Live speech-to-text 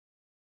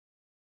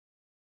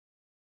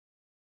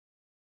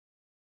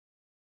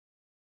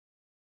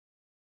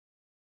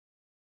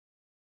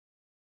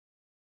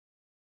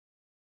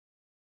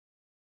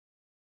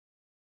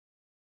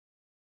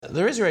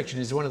The resurrection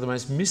is one of the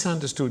most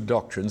misunderstood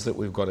doctrines that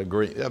we've got to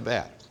agree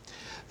about.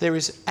 There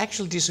is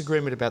actual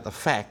disagreement about the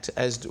fact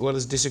as well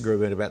as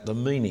disagreement about the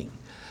meaning.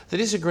 The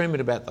disagreement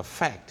about the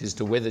fact as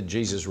to whether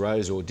Jesus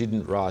rose or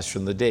didn't rise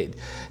from the dead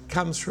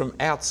comes from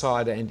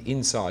outside and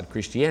inside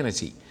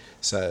Christianity.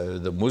 So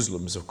the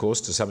Muslims, of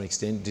course, to some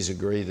extent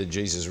disagree that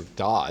Jesus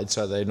died,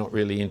 so they're not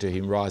really into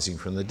him rising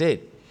from the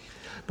dead.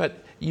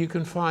 But you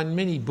can find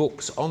many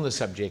books on the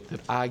subject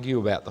that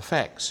argue about the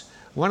facts.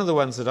 One of the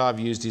ones that I've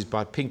used is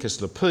by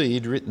Pinchas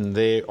Lapide, written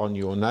there on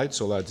your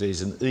notes, although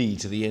there's an E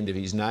to the end of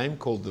his name,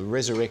 called The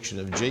Resurrection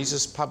of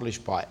Jesus,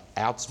 published by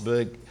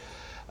Augsburg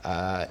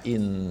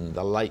in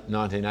the late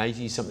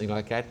 1980s, something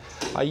like that.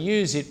 I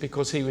use it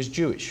because he was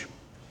Jewish.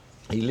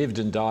 He lived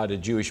and died a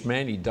Jewish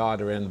man. He died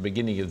around the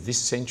beginning of this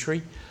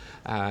century.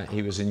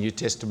 He was a New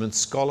Testament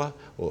scholar,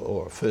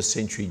 or first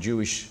century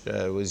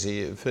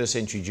first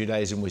century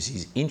Judaism was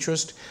his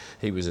interest.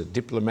 He was a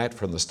diplomat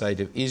from the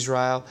state of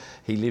Israel.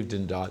 He lived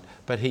and died.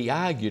 But he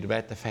argued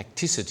about the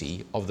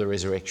facticity of the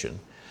resurrection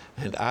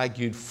and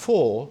argued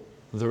for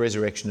the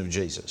resurrection of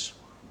Jesus.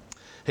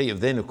 He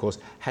then, of course,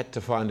 had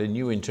to find a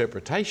new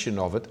interpretation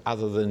of it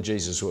other than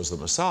Jesus was the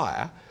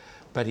Messiah,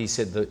 but he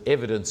said the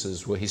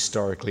evidences were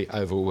historically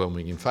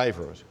overwhelming in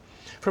favour of it.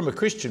 From a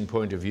Christian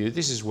point of view,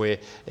 this is where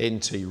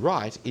N.T.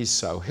 Wright is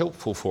so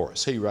helpful for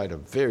us. He wrote a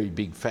very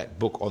big fat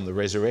book on the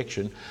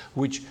resurrection,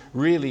 which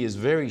really is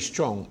very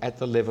strong at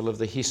the level of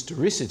the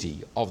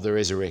historicity of the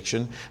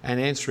resurrection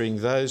and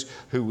answering those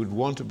who would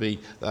want to be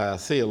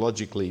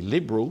theologically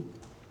liberal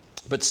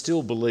but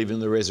still believe in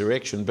the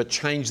resurrection, but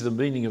change the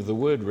meaning of the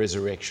word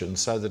resurrection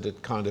so that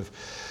it kind of,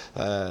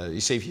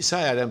 you see, if you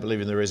say, I don't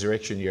believe in the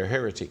resurrection, you're a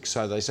heretic.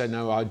 So they say,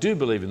 no, I do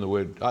believe in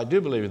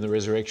the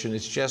resurrection,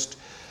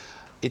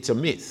 it's a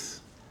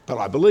myth, but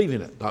I believe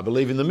in it. I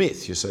believe in the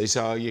myth, you see.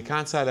 So you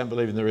can't say I don't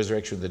believe in the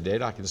resurrection of the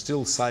dead. I can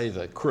still say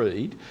the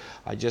creed.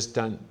 I just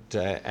don't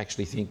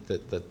actually think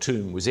that the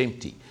tomb was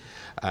empty.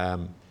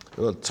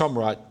 Well, Tom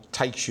Wright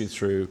takes you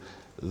through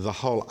the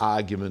whole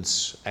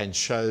arguments and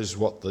shows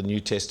what the New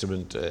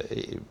Testament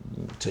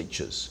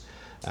teaches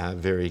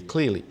very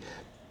clearly.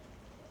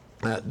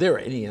 There are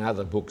any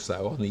other books,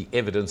 though, on the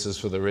evidences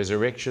for the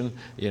resurrection,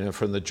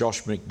 from the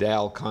Josh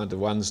McDowell kind of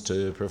ones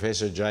to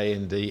Professor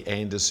J.N.D.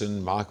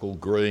 Anderson, Michael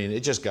Green.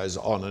 It just goes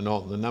on and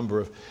on, the number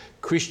of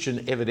Christian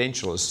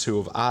evidentialists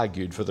who have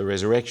argued for the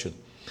resurrection.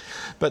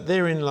 But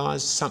therein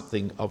lies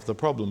something of the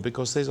problem,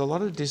 because there's a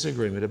lot of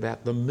disagreement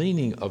about the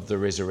meaning of the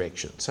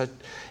resurrection. So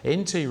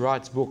N.T.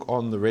 Wright's book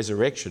on the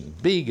resurrection,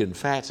 big and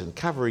fat and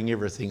covering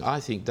everything, I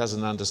think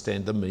doesn't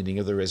understand the meaning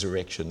of the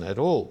resurrection at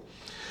all.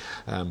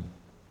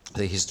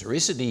 The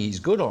historicity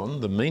he's good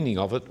on, the meaning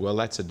of it, well,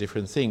 that's a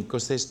different thing,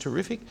 because there's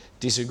terrific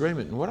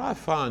disagreement. And what I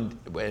find,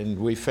 and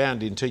we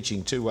found in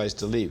teaching Two Ways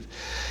to Live,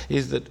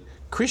 is that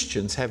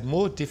Christians have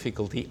more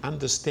difficulty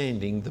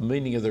understanding the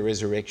meaning of the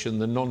resurrection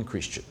than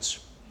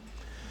non-Christians,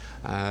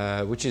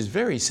 which is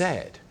very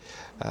sad.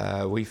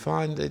 We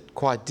find it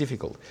quite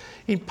difficult.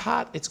 In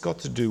part, it's got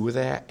to do with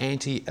our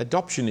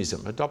anti-adoptionism.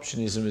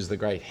 Adoptionism is the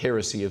great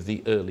heresy of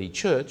the early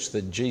church,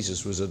 that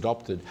Jesus was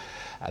adopted,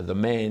 the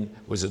man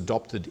was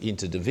adopted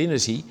into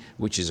divinity,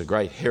 which is a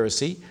great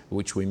heresy,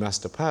 which we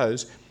must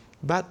oppose.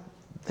 But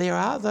there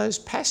are those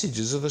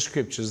passages of the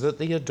scriptures that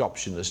the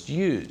adoptionist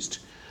used,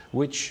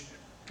 which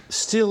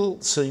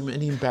still seem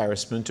an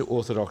embarrassment to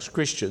Orthodox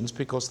Christians,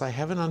 because they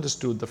haven't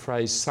understood the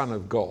phrase Son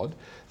of God.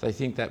 They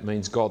think that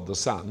means God the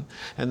Son,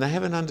 and they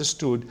haven't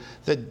understood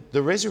that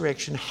the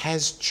resurrection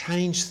has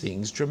changed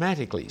things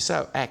dramatically.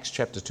 So Acts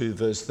chapter 2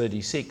 verse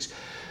 36,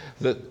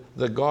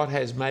 that God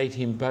has made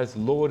him both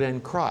Lord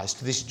and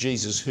Christ, this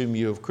Jesus whom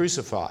you have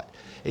crucified.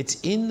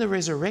 It's in the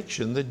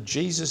resurrection that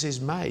Jesus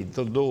is made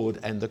the Lord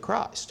and the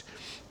Christ.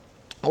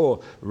 Or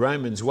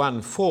Romans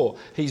 1:4,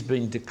 he's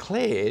been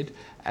declared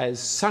as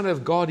Son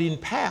of God in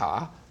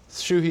power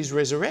through his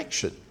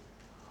resurrection.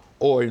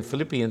 Or in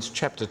Philippians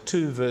chapter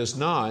 2 verse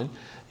 9,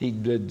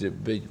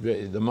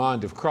 the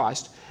mind of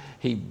Christ,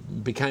 he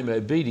became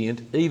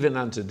obedient even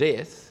unto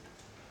death.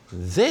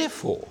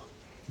 Therefore,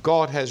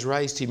 God has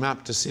raised him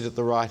up to sit at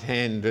the right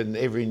hand, and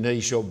every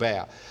knee shall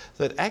bow.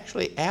 That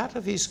actually out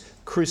of his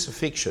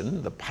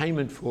crucifixion, the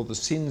payment for the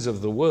sins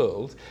of the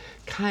world,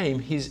 came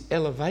his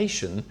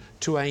elevation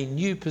to a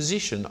new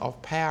position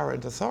of power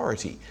and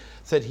authority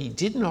that he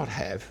did not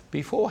have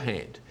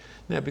beforehand.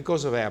 Now,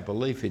 because of our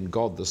belief in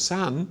God the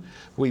Son,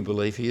 we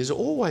believe he has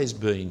always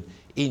been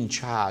in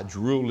charge,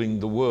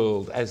 ruling the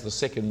world as the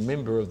second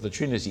member of the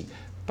Trinity.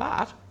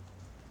 But,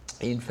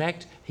 in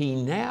fact, he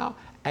now,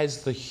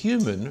 as the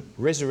human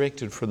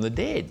resurrected from the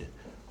dead,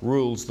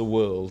 rules the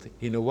world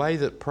in a way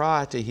that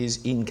prior to his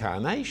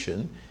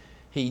incarnation,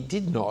 he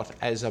did not,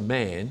 as a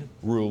man,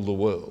 rule the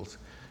world,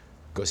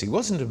 because he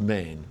wasn't a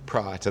man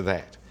prior to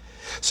that.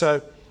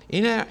 So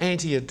in our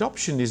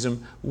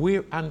anti-adoptionism,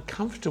 we're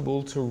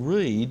uncomfortable to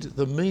read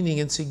the meaning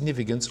and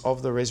significance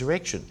of the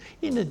resurrection.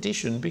 In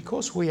addition,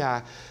 because we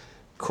are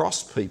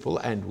crossed people,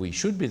 and we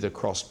should be the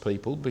crossed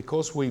people,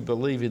 because we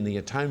believe in the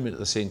atonement,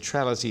 the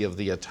centrality of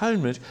the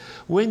atonement,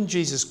 when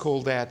Jesus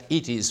called out,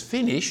 "It is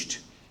finished,"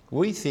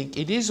 we think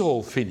it is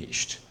all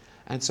finished.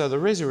 And so the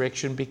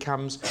resurrection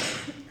becomes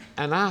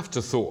an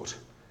afterthought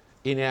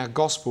in our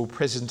gospel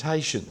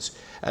presentations.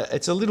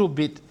 It's a little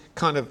bit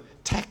kind of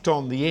tacked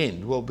on the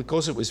end. Well,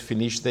 because it was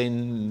finished,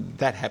 then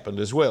that happened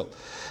as well.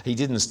 He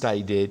didn't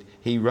stay dead,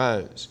 he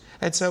rose.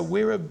 And so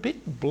we're a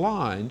bit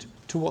blind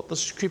to what the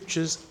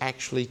scriptures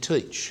actually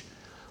teach.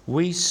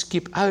 We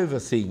skip over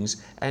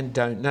things and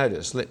don't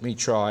notice. Let me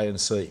try and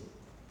see.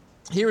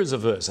 Here is a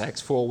verse, Acts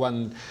 4,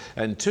 1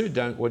 and 2.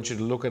 Don't want you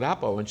to look it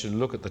up. I want you to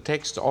look at the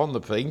text on the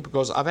thing,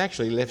 because I've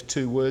actually left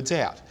two words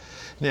out.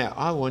 Now,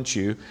 I want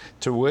you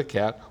to work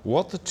out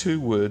what the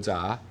two words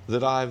are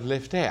that I've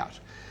left out.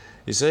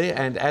 You see,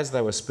 and as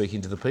they were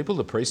speaking to the people,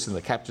 the priests and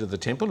the captain of the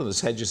temple and the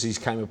Sadducees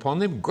came upon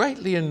them,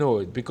 greatly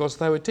annoyed, because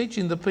they were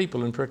teaching the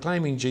people and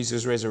proclaiming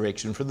Jesus'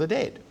 resurrection from the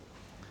dead.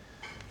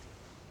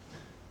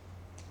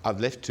 I've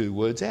left two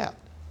words out.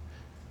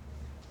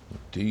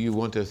 Do you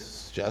want to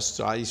just,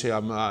 you see,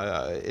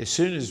 as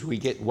soon as we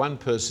get one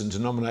person to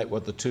nominate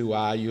what the two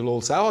are, you'll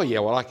all say, oh yeah,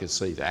 well, I can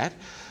see that.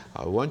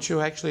 I want you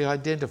to actually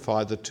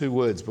identify the two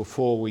words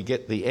before we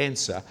get the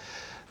answer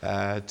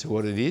to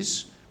what it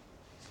is.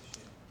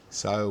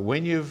 So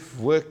when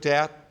you've worked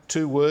out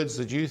two words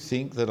that you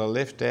think that are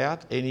left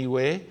out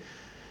anywhere,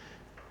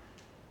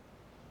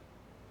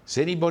 does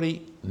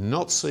anybody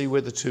not see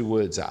where the two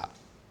words are?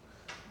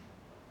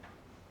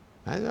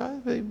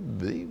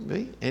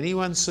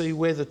 Anyone see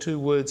where the two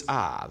words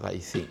are, they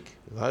think?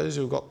 Those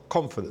who've got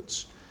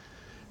confidence,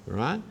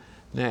 right?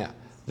 Now,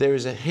 there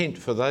is a hint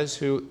for those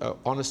who are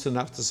honest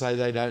enough to say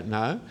they don't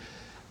know.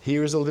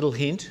 Here is a little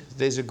hint.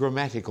 There's a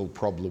grammatical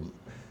problem.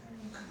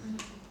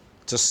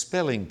 It's a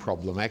spelling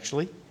problem,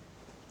 actually.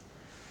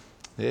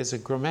 There's a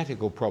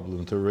grammatical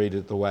problem to read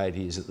it the way it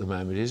is at the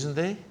moment, isn't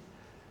there?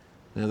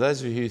 Now,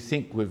 those of you who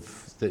think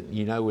that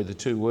you know where the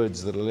two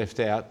words that are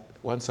left out,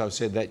 once I've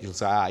said that, you'll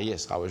say, ah,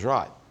 yes, I was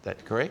right.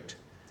 That correct?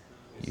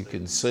 You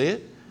can see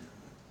it.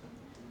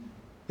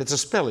 It's a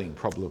spelling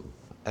problem,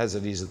 as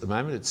it is at the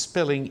moment. It's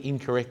spelling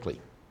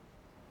incorrectly.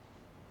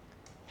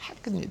 How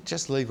can you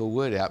just leave a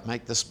word out,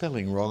 make the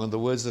spelling wrong, and the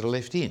words that are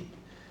left in?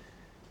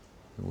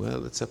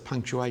 Well, it's a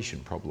punctuation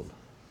problem.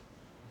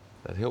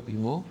 Does that help you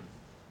more?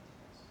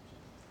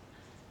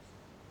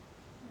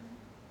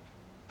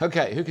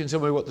 Okay, who can tell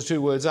me what the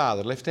two words are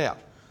that are left out?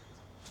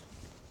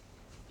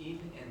 In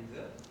and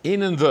the.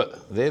 In and the.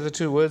 They're the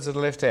two words that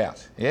are left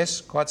out. Yes,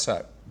 quite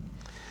so.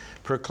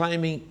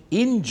 Proclaiming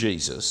in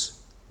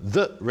Jesus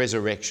the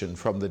resurrection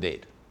from the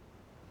dead.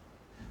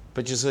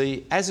 But you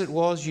see, as it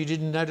was, you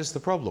didn't notice the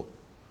problem.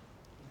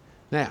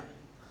 Now,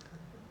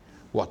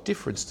 what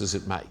difference does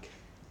it make?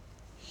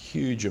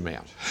 Huge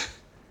amount.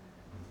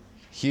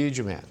 Huge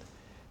amount.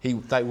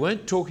 They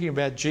weren't talking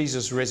about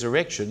Jesus'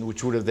 resurrection,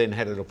 which would have then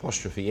had an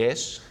apostrophe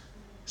S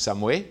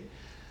somewhere.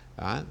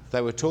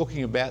 They were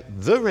talking about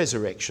the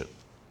resurrection.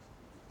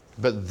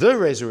 But the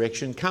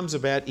resurrection comes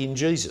about in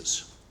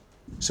Jesus.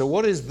 So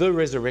what is the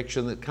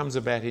resurrection that comes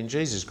about in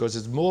Jesus? Because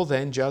it's more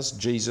than just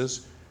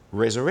Jesus'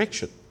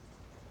 resurrection.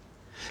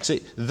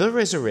 See, the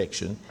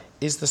resurrection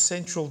is the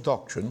central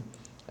doctrine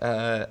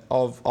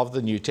of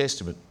the New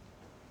Testament.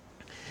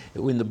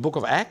 In the book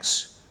of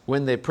Acts,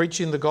 when they're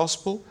preaching the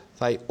gospel,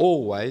 they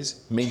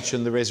always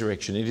mention the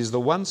resurrection. It is the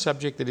one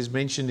subject that is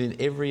mentioned in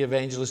every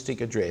evangelistic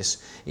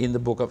address in the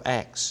book of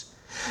Acts.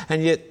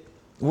 And yet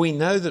we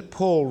know that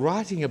Paul,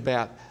 writing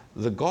about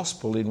the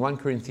gospel in 1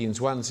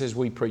 Corinthians 1, says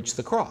we preach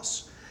the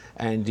cross.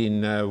 And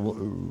in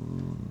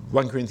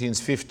 1 Corinthians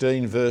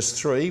 15 verse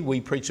 3,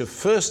 we preach of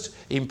first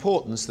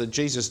importance that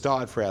Jesus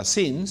died for our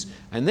sins,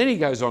 and then he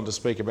goes on to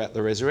speak about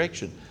the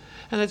resurrection.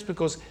 And that's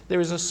because there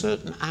is a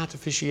certain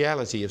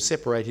artificiality of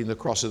separating the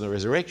cross and the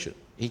resurrection.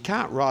 He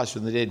can't rise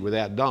from the dead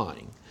without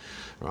dying,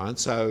 right?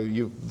 So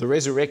the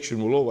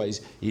resurrection will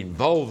always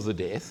involve the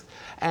death.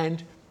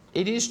 And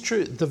it is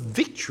true, the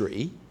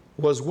victory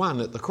was won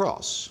at the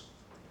cross,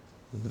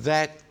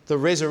 that the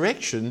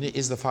resurrection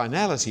is the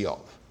finality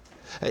of.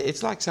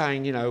 It's like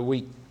saying, you know,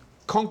 we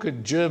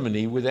conquered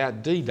Germany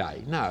without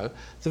D-Day. No,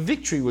 the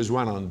victory was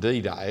won on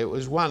D-Day. It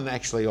was won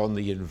actually on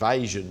the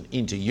invasion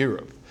into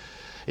Europe.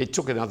 It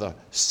took another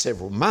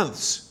several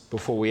months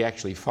before we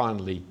actually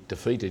finally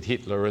defeated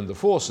Hitler and the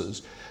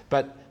forces,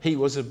 but he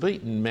was a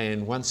beaten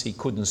man once he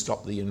couldn't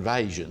stop the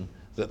invasion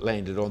that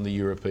landed on the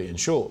European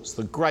shores.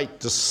 The great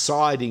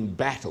deciding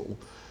battle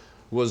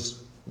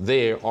was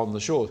there on the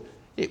shores.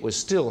 It was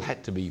still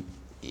had to be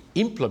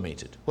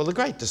implemented. Well, the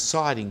great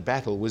deciding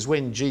battle was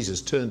when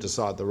Jesus turned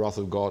aside the wrath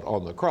of God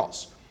on the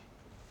cross.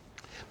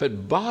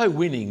 But by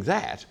winning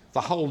that,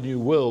 the whole new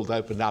world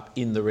opened up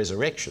in the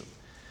resurrection.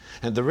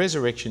 And the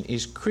resurrection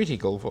is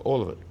critical for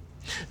all of it.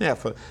 Now,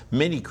 for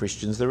many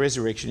Christians, the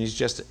resurrection is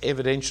just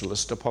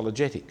evidentialist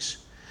apologetics.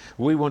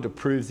 We want to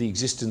prove the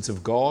existence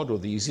of God or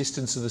the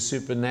existence of the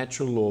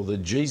supernatural or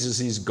that Jesus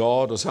is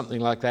God or something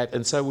like that.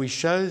 And so we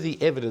show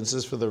the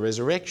evidences for the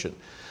resurrection.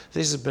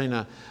 This has been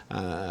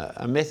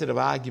a method of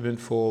argument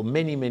for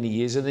many, many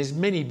years, and there's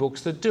many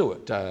books that do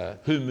it.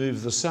 Who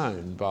Moved the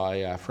Stone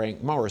by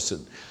Frank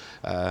Morrison.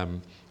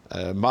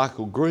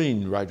 Michael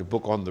Green wrote a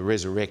book on the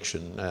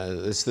resurrection.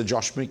 It's the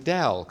Josh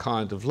McDowell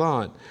kind of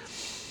line.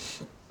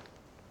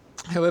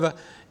 However,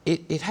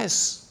 it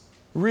has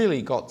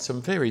really got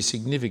some very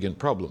significant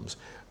problems.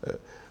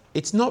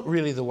 It's not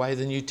really the way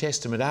the New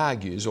Testament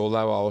argues,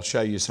 although I'll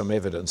show you some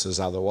evidences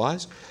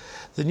otherwise.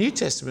 The New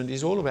Testament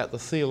is all about the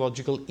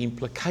theological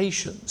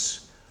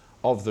implications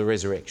of the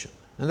resurrection.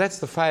 And that's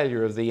the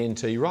failure of the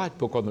N.T. Wright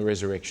book on the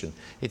resurrection.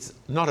 It's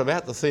not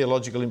about the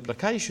theological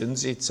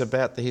implications, it's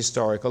about the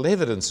historical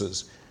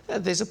evidences.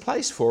 There's a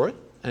place for it,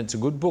 and it's a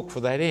good book for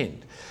that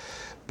end.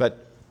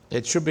 But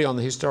it should be on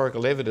the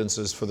historical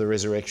evidences for the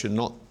resurrection,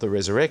 not the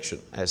resurrection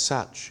as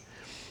such.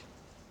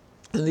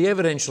 And the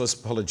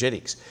evidentialist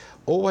apologetics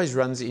always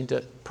runs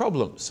into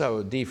problems. So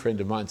a dear friend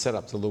of mine sat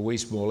up to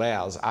Louise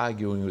Morlau's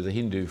arguing with a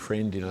Hindu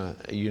friend in a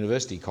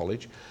university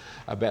college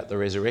about the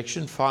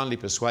resurrection, finally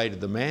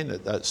persuaded the man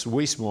at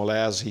Louise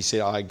Morlau's. He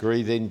said, I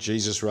agree, then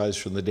Jesus rose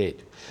from the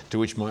dead. To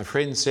which my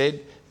friend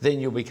said,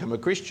 then you'll become a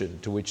Christian.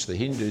 To which the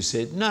Hindu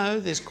said, no,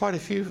 there's quite a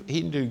few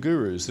Hindu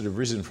gurus that have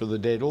risen from the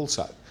dead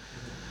also.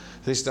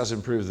 This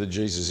doesn't prove that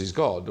Jesus is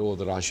God or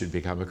that I should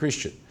become a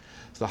Christian.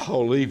 The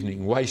whole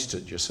evening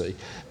wasted, you see,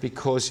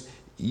 because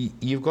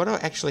you've got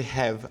to actually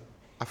have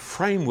a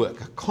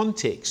framework, a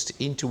context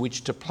into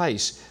which to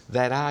place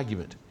that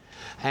argument.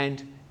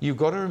 And you've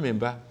got to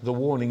remember the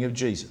warning of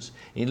Jesus.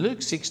 In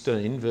Luke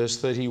 16, verse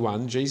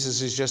 31,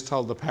 Jesus has just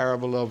told the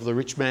parable of the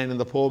rich man and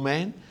the poor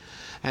man.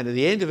 And at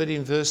the end of it,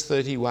 in verse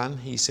 31,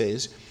 he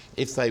says,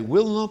 if they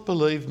will not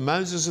believe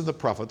Moses and the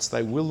prophets,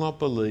 they will not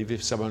believe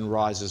if someone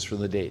rises from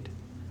the dead.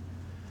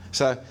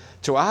 So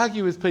to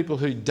argue with people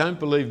who don't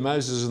believe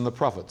Moses and the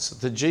prophets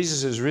that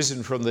Jesus has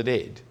risen from the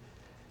dead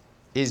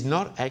is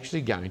not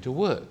actually going to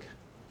work.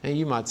 Now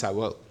you might say,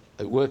 well,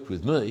 it worked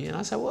with me. And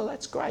I say, well,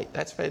 that's great.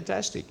 That's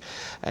fantastic.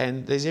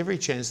 And there's every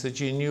chance that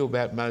you knew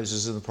about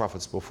Moses and the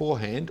prophets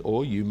beforehand,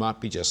 or you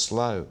might be just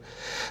slow.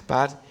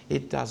 But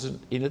it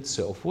doesn't in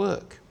itself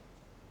work.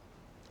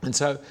 And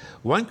so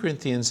 1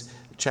 Corinthians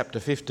chapter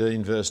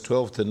 15, verse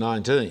 12 to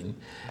 19,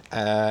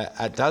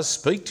 does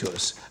speak to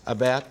us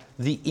about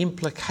the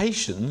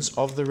implications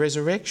of the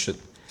resurrection,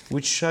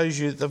 which shows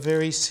you the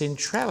very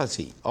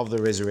centrality of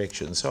the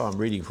resurrection. So I'm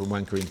reading from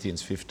 1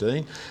 Corinthians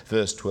 15,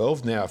 verse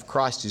 12. Now, if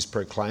Christ is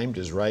proclaimed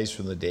as raised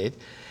from the dead,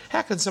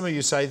 how can some of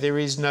you say there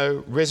is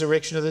no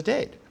resurrection of the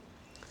dead?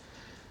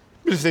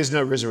 But if there's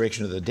no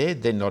resurrection of the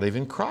dead, then not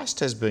even Christ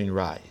has been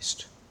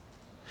raised.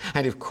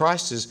 And if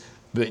Christ has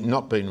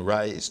not been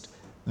raised,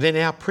 then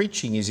our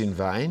preaching is in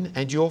vain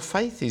and your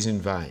faith is in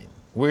vain.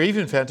 We're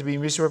even found to be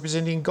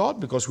misrepresenting God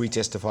because we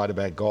testified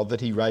about God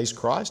that he raised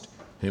Christ,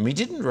 whom he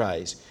didn't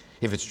raise,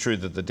 if it's true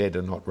that the dead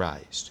are not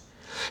raised.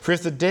 For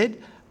if the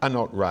dead are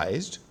not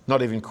raised,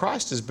 not even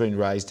Christ has been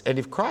raised, and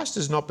if Christ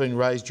has not been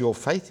raised, your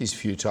faith is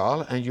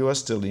futile and you are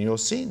still in your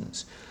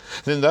sins.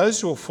 Then those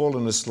who have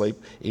fallen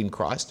asleep in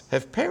Christ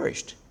have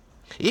perished.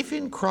 If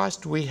in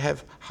Christ we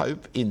have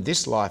hope in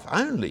this life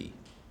only,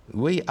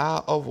 we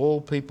are of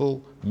all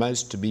people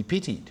most to be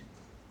pitied.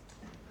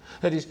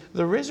 That is,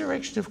 the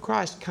resurrection of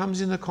Christ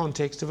comes in the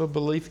context of a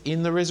belief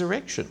in the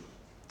resurrection.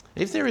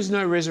 If there is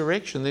no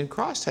resurrection, then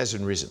Christ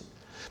hasn't risen.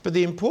 But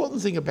the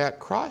important thing about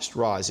Christ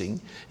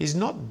rising is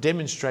not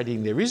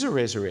demonstrating there is a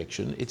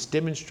resurrection, it's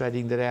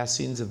demonstrating that our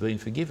sins have been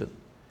forgiven.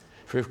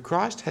 For if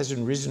Christ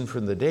hasn't risen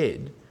from the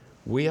dead,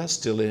 we are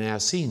still in our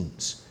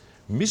sins,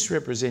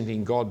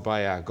 misrepresenting God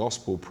by our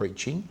gospel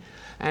preaching,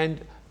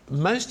 and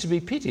most to be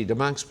pitied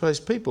amongst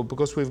most people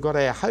because we've got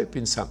our hope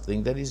in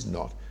something that is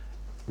not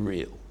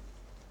real.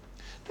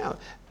 Now,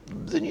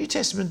 the New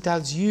Testament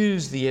does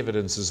use the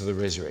evidences of the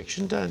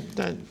resurrection.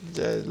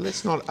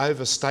 Let's not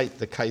overstate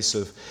the case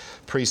of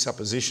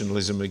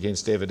presuppositionalism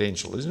against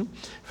evidentialism.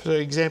 For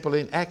example,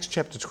 in Acts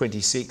chapter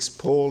 26,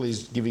 Paul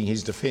is giving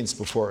his defence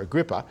before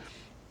Agrippa,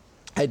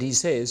 and he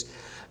says,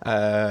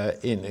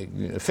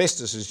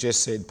 Festus has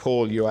just said,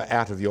 Paul, you are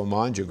out of your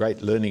mind. Your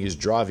great learning is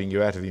driving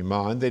you out of your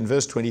mind. Then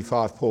verse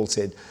 25, Paul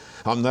said,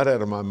 I'm not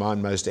out of my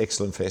mind, most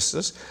excellent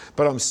Festus,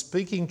 but I'm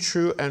speaking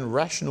true and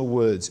rational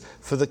words.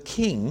 For the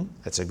king,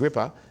 that's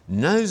Agrippa,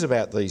 knows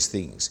about these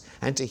things,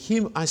 and to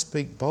him I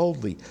speak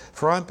boldly.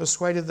 For I am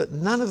persuaded that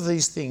none of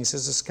these things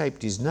has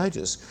escaped his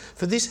notice,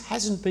 for this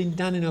hasn't been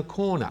done in a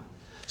corner.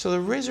 So the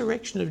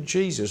resurrection of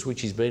Jesus,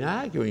 which he's been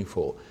arguing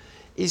for,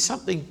 is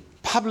something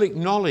public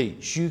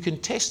knowledge. You can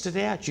test it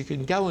out. You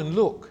can go and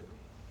look.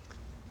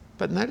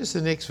 But notice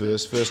the next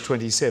verse, verse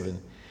 27.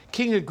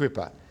 King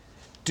Agrippa,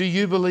 do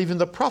you believe in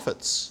the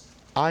prophets?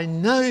 I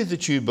know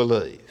that you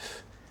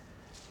believe.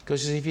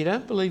 Because if you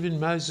don't believe in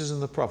Moses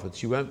and the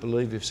prophets, you won't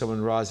believe if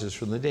someone rises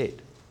from the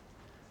dead.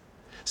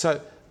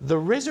 So the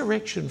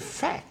resurrection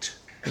fact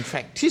and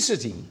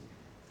facticity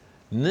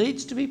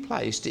needs to be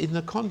placed in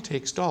the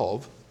context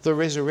of the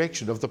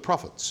resurrection of the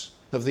prophets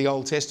of the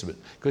Old Testament.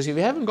 Because if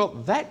you haven't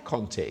got that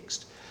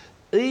context,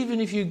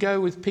 even if you go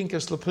with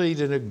Pincus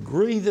Lapide and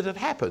agree that it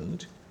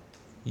happened,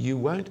 you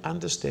won't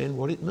understand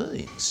what it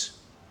means.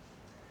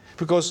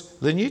 Because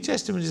the New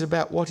Testament is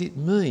about what it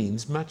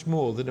means much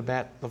more than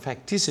about the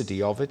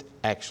facticity of it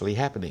actually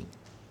happening.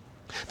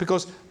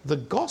 Because the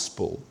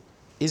gospel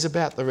is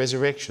about the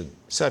resurrection.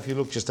 So if you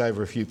look just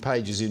over a few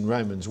pages in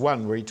Romans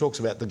 1, where he talks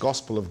about the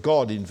gospel of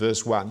God in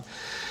verse 1,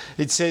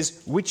 it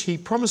says, which he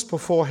promised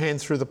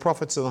beforehand through the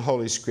prophets and the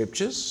Holy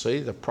Scriptures. See,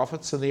 the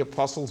prophets and the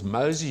apostles,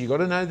 Moses, you've got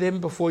to know them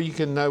before you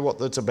can know what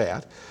that's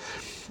about.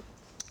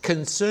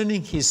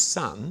 Concerning his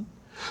son,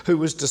 who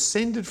was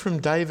descended from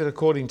David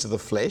according to the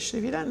flesh.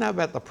 If you don't know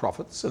about the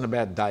prophets and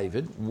about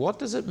David, what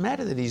does it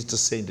matter that he's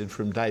descended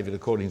from David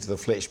according to the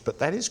flesh? But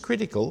that is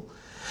critical.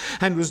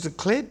 And was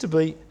declared to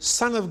be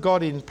Son of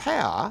God in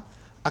power,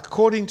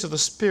 according to the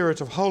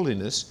Spirit of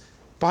holiness,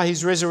 by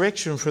his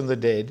resurrection from the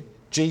dead,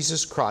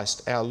 Jesus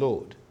Christ our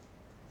Lord.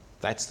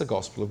 That's the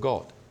gospel of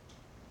God.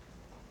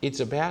 It's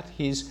about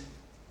his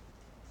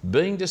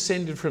being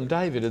descended from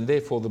David and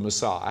therefore the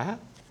Messiah,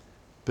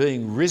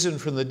 being risen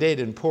from the dead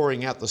and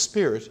pouring out the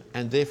Spirit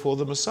and therefore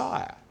the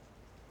Messiah.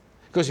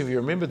 Because if you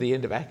remember the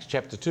end of Acts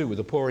chapter 2 with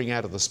the pouring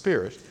out of the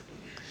Spirit,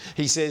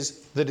 he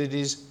says that it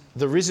is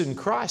the risen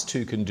Christ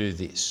who can do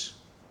this.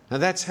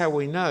 And that's how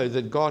we know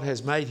that God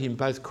has made him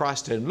both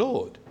Christ and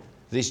Lord,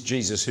 this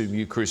Jesus whom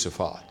you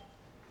crucified.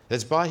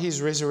 That's by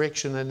his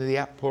resurrection and the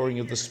outpouring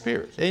of the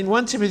Spirit. In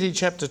 1 Timothy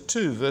chapter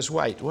 2 verse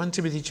 8, 1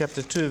 Timothy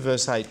chapter 2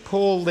 verse 8,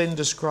 Paul then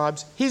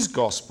describes his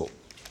gospel.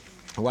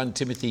 1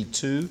 Timothy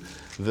 2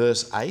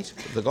 verse 8,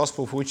 the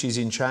gospel for which he's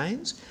in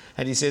chains,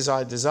 and he says,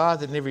 I desire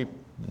that in every...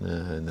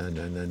 No,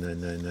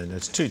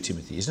 it's 2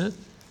 Timothy, isn't it?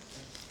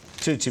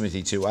 2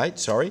 Timothy 2:8,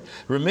 sorry.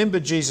 Remember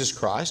Jesus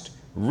Christ,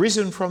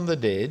 risen from the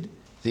dead,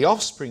 the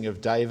offspring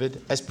of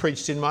David, as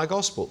preached in my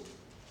gospel.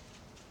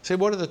 See,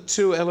 what are the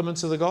two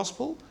elements of the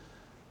gospel?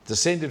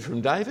 Descended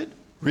from David,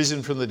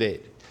 risen from the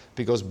dead.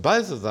 Because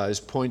both of those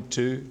point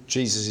to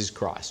Jesus is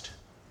Christ.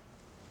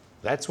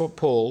 That's what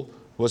Paul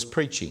was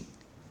preaching.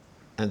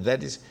 And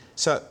that is...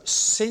 So,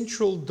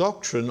 central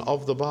doctrine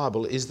of the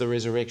Bible is the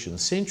resurrection.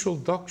 Central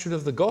doctrine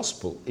of the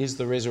gospel is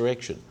the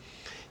resurrection.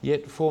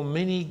 Yet for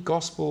many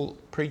gospel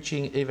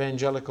preaching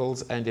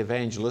evangelicals and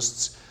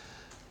evangelists,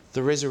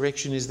 the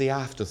resurrection is the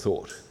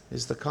afterthought,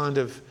 is the kind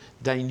of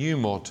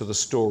denouement to the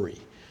story,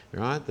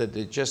 right? That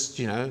it just,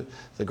 the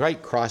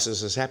great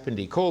crisis has happened,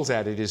 he calls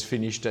out it is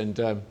finished and,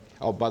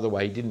 oh, by the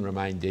way, he didn't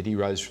remain dead, he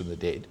rose from the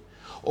dead.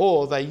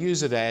 Or they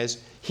use it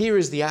as, here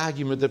is the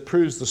argument that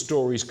proves the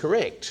story's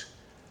correct,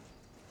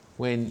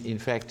 when in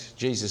fact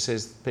Jesus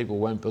says people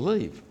won't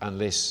believe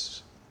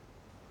unless...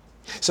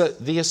 So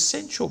the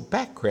essential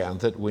background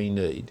that we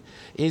need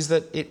is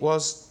that it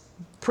was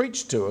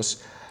preached to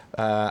us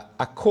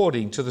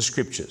according to the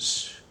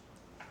Scriptures.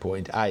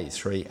 Point A,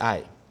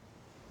 3A.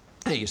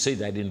 Now you see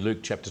that in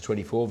Luke chapter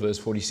 24 verse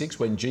 46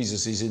 when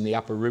Jesus is in the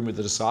upper room with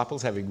the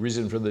disciples having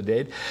risen from the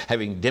dead,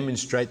 having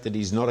demonstrated that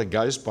he's not a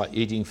ghost by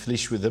eating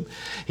flesh with them.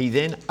 He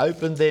then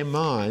opened their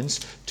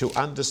minds to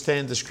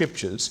understand the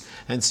Scriptures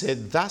and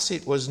said, thus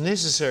it was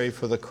necessary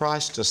for the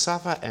Christ to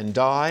suffer and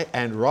die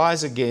and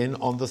rise again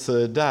on the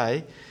third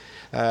day,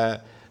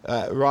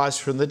 rise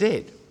from the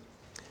dead.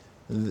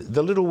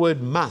 The little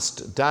word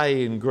must,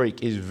 day in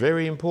Greek, is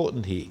very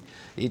important here.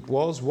 It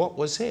was what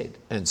was said.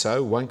 And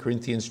so 1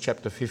 Corinthians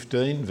chapter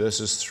 15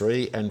 verses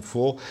 3 and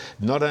 4,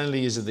 not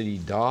only is it that he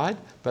died,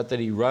 but that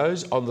he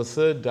rose on the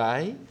third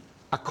day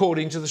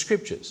according to the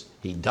Scriptures.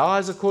 He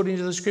dies according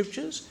to the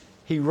Scriptures,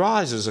 he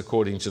rises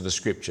according to the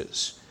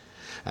Scriptures.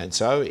 And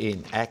so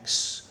in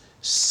Acts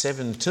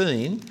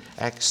 17,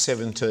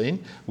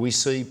 we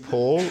see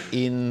Paul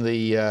in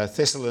the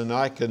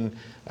Thessalonican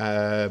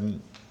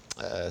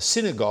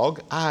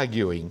synagogue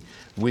arguing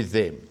with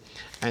them.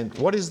 And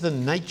what is the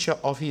nature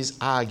of his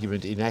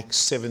argument in Acts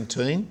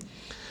 17?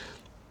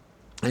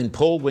 And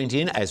Paul went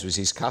in, as was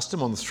his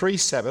custom, on 3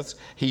 Sabbaths,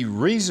 he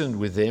reasoned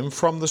with them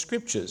from the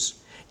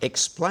Scriptures,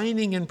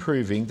 explaining and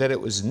proving that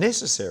it was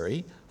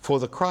necessary for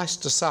the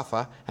Christ to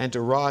suffer and to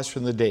rise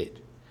from the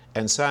dead,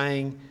 and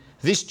saying,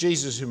 this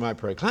Jesus whom I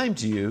proclaim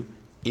to you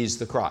is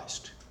the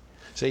Christ.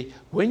 See,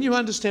 when you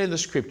understand the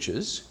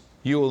Scriptures,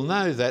 you will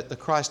know that the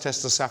Christ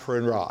has to suffer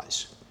and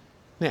rise.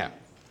 Now,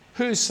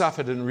 who's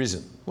suffered and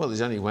risen? Well,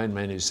 there's only one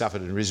man who's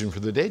suffered and risen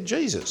from the dead,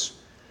 Jesus.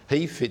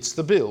 He fits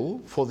the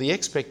bill for the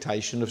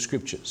expectation of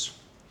Scriptures.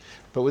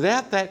 But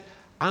without that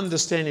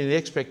understanding the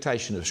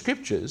expectation of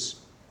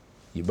Scriptures,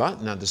 you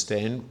mightn't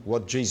understand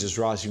what Jesus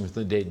rising from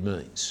the dead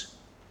means.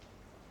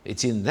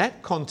 It's in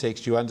that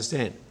context you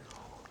understand.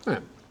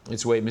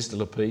 It's where Mr.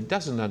 Lapide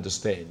doesn't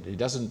understand. He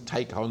doesn't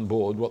take on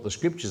board what the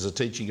Scriptures are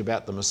teaching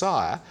about the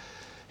Messiah.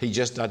 He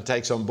just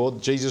takes on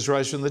board Jesus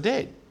rose from the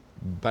dead.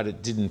 But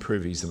it didn't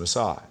prove he's the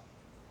Messiah.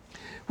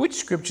 Which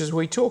Scriptures are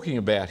we talking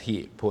about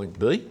here? Point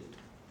B.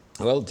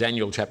 Well,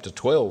 Daniel chapter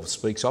 12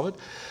 speaks of it.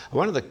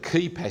 One of the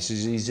key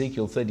passages is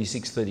Ezekiel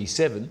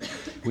 36:37,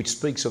 which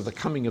speaks of the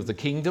coming of the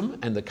kingdom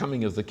and the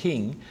coming of the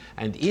king.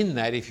 And in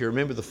that, if you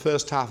remember, the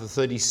first half of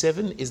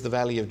 37 is the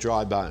valley of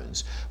dry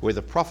bones, where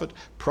the prophet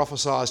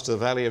prophesies to the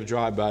valley of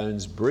dry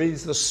bones,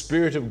 breathes the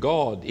Spirit of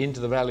God into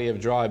the valley of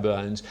dry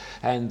bones,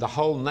 and the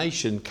whole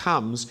nation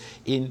comes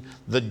in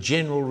the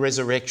general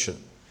resurrection.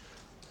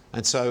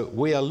 And so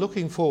we are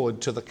looking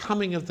forward to the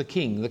coming of the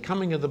King, the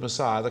coming of the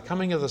Messiah, the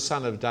coming of the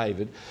Son of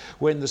David,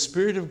 when the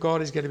Spirit of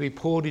God is going to be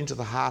poured into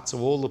the hearts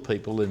of all the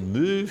people and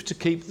moved to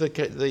keep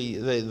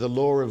the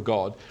law of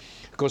God.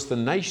 Because the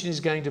nation is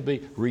going to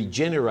be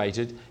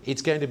regenerated,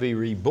 it's going to be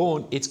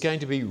reborn, it's going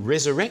to be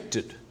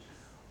resurrected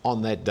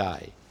on that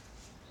day.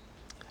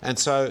 And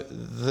so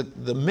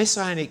the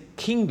Messianic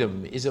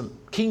kingdom is a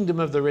kingdom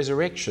of the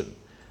resurrection,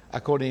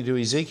 according to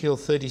Ezekiel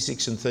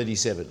 36 and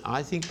 37.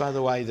 I think, by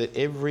the way, that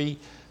every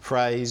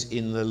phrase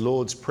in the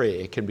Lord's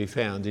Prayer can be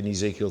found in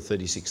Ezekiel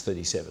 36,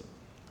 37.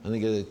 I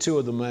think they're two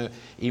of the more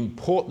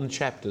important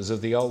chapters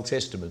of the Old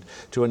Testament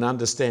to an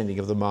understanding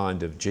of the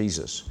mind of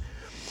Jesus.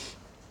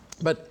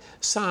 But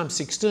Psalm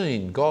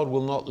 16, God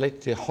will not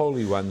let the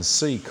Holy One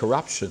see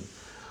corruption.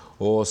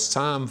 Or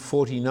Psalm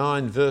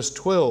 49 verse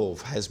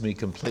 12, has me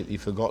completely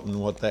forgotten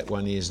what that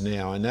one is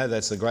now. I know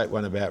that's the great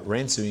one about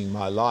ransoming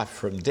my life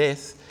from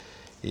death.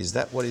 Is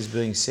that what is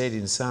being said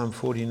in Psalm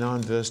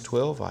 49 verse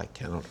 12? I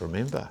cannot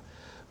remember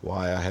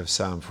why I have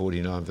Psalm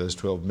 49 verse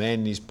 12. Man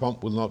in his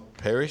pomp will not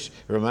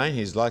remain.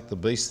 He's like the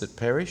beasts that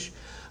perish.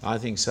 I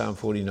think Psalm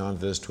 49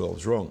 verse 12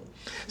 is wrong.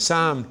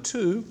 Psalm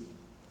 2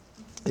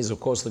 is,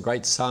 of course, the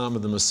great Psalm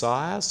of the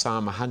Messiah,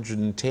 Psalm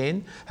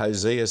 110,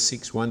 Hosea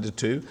 6,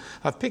 1-2.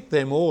 I've picked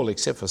them all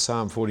except for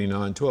Psalm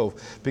 49,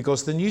 12,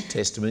 because the New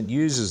Testament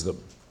uses them.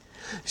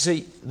 You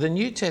see, the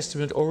New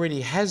Testament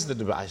already has the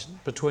debate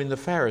between the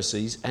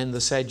Pharisees and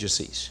the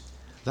Sadducees.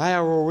 They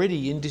are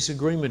already in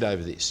disagreement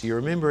over this. You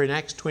remember in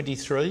Acts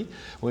 23,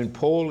 when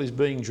Paul is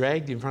being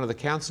dragged in front of the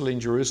council in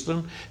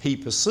Jerusalem, he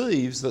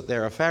perceives that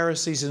there are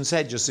Pharisees and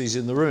Sadducees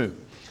in the room.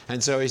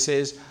 And so he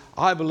says,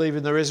 I believe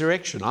in the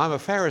resurrection. I'm a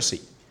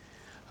Pharisee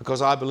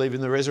because I believe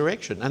in the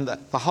resurrection. And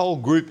the whole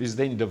group is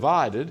then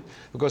divided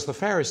because the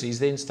Pharisees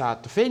then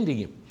start defending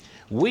him.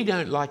 We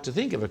don't like to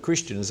think of a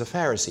Christian as a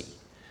Pharisee.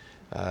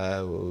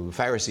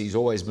 Pharisees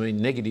always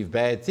mean negative,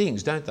 bad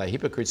things, don't they?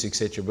 Hypocrites,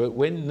 etc. But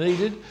when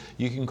needed,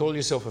 you can call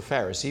yourself a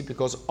Pharisee,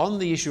 because on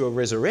the issue of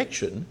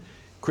resurrection,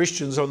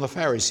 Christians on the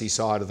Pharisee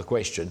side of the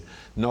question,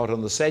 not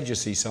on the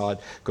Sadducee side,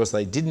 because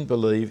they didn't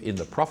believe in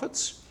the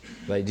prophets,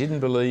 they didn't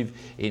believe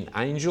in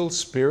angels,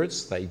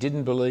 spirits, they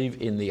didn't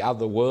believe in the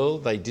other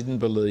world, they didn't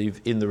believe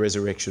in the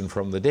resurrection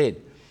from the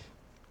dead.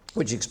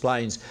 Which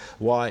explains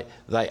why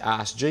they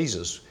asked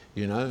Jesus,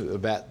 you know,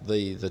 about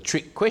the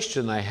trick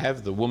question they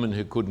have, the woman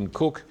who couldn't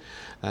cook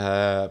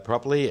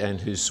properly and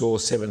who saw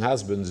 7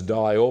 husbands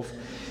die off.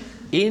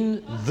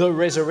 In the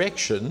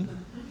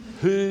resurrection,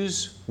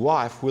 whose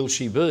wife will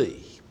she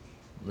be?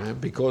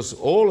 Because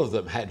all of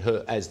them had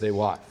her as their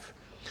wife.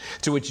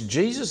 To which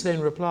Jesus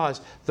then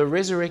replies, the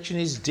resurrection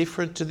is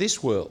different to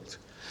this world,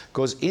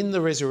 because in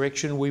the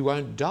resurrection we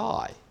won't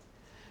die,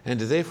 and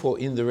therefore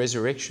in the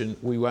resurrection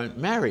we won't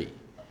marry,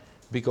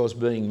 because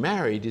being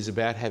married is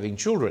about having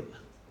children.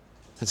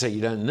 And so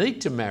you don't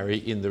need to marry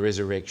in the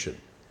resurrection.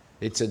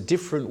 It's a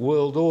different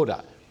world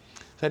order.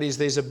 That is,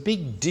 there's a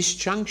big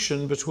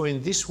disjunction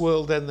between this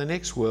world and the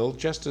next world,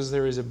 just as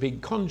there is a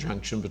big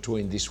conjunction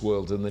between this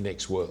world and the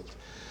next world.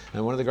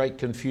 And one of the great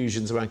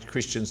confusions amongst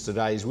Christians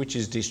today is which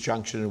is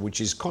disjunction and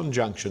which is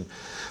conjunction.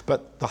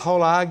 But the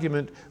whole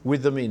argument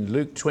with them in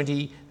Luke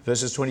 20,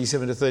 verses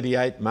 27 to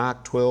 38,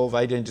 Mark 12,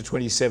 18 to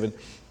 27,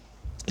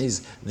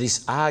 is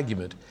this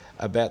argument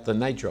about the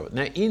nature of it.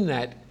 Now, in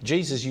that,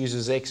 Jesus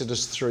uses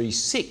Exodus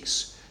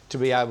 3:6 to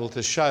be able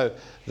to show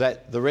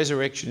that the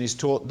resurrection is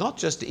taught not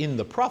just in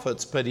the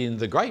prophets, but in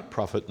the great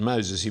prophet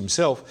Moses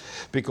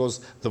himself,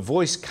 because the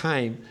voice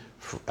came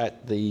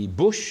at the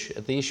bush,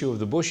 at the issue of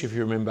the bush, if you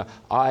remember,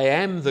 I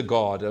am the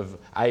God of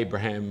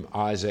Abraham,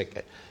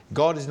 Isaac.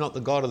 God is not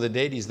the God of the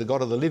dead, he's the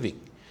God of the living.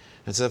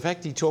 And so the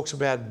fact he talks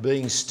about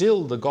being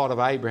still the God of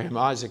Abraham,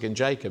 Isaac and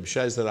Jacob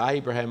shows that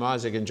Abraham,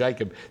 Isaac and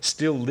Jacob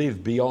still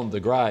live beyond the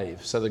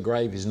grave. So the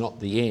grave is not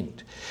the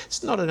end.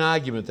 It's not an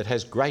argument that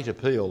has great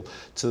appeal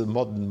to the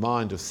modern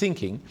mind of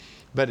thinking,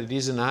 but it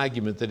is an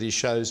argument that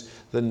shows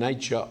the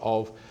nature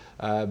of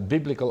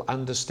biblical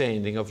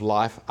understanding of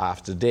life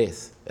after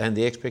death and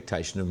the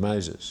expectation of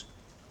Moses.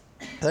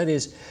 That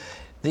is,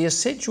 the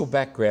essential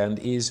background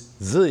is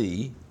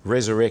the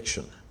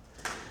resurrection.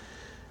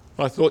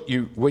 I thought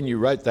when you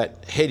wrote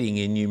that heading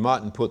in, you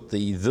mightn't put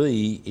the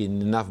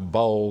in enough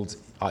bold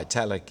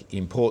italic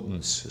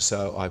importance.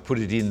 So I put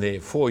it in there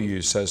for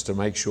you so as to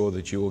make sure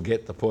that you will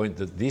get the point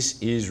that this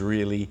is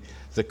really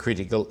the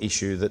critical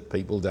issue that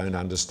people don't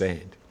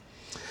understand.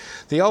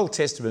 The Old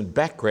Testament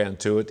background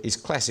to it is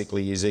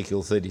classically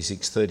Ezekiel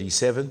 36,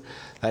 37.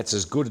 That's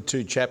as good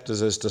 2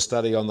 chapters as to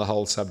study on the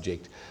whole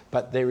subject.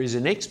 But there is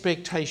an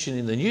expectation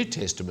in the New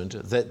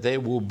Testament that there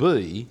will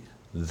be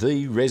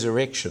the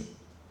resurrection.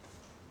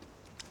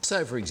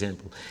 So, for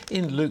example,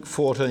 in Luke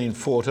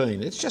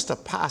 14:14, it's just a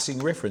passing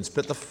reference,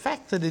 but the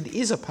fact that it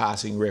is a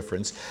passing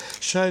reference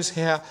shows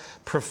how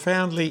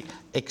profoundly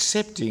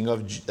accepting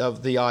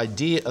of the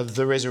idea of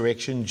the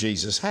resurrection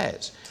Jesus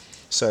has.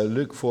 So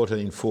Luke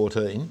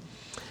 14:14,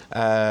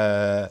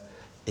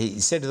 he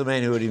said to the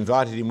man who had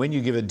invited him, when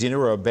you give a dinner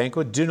or a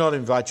banquet, do not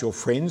invite your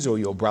friends or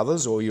your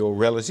brothers or your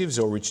relatives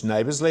or rich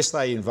neighbours, lest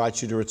they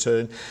invite you to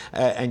return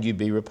and you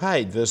be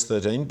repaid. Verse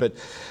 13, but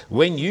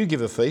when you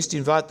give a feast,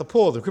 invite the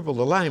poor, the crippled,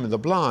 the lame and the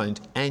blind,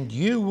 and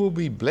you will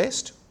be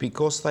blessed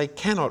because they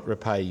cannot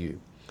repay you.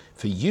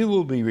 For you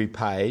will be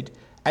repaid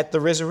at the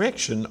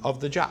resurrection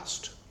of the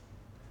just.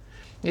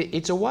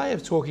 It's a way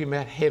of talking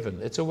about heaven.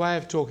 It's a way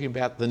of talking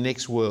about the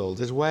next world.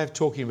 It's a way of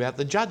talking about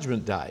the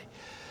judgment day.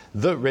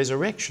 The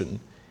resurrection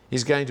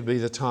is going to be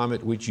the time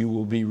at which you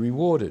will be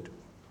rewarded.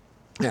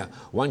 Now,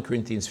 1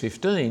 Corinthians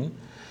 15,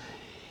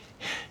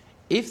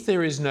 if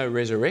there is no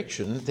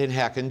resurrection, then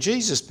how can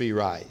Jesus be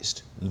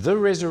raised? The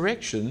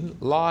resurrection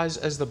lies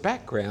as the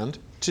background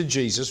to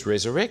Jesus'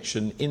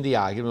 resurrection in the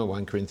argument of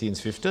 1 Corinthians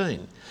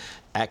 15.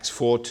 Acts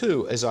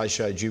 4:2, as I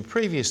showed you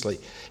previously,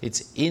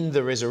 it's in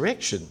the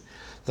resurrection.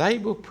 They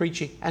were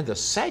preaching, and the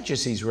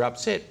Sadducees were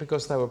upset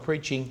because they were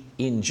preaching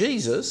in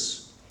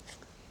Jesus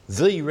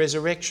the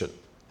resurrection.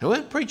 They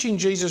weren't preaching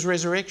Jesus'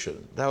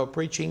 resurrection. They were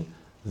preaching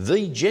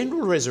the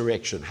general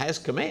resurrection has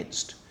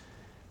commenced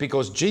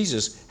because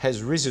Jesus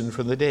has risen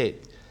from the dead.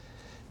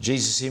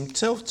 Jesus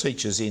himself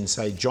teaches in,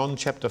 say, John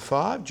chapter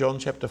 5,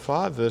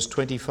 verse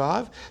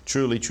 25,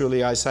 truly,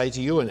 truly, I say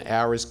to you, an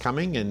hour is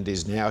coming and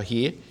is now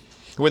here,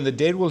 when the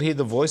dead will hear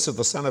the voice of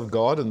the Son of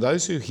God, and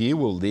those who hear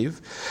will live.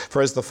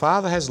 For as the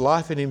Father has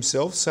life in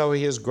himself, so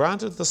he has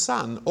granted the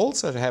Son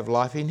also to have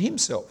life in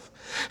himself.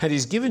 And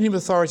he's given him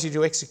authority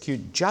to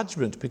execute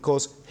judgment,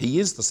 because he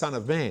is the Son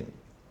of Man.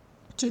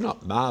 Do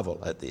not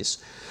marvel at this,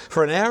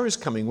 for an hour is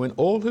coming when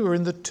all who are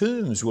in the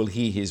tombs will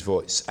hear his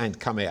voice and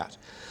come out.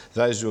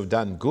 Those who have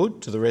done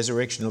good to the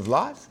resurrection of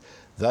life,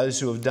 those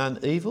who have done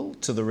evil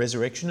to the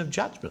resurrection of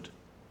judgment.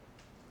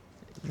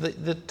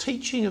 The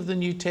teaching of the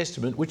New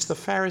Testament,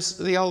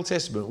 the Old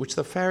Testament, which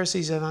the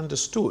Pharisees had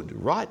understood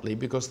rightly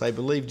because they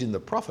believed in the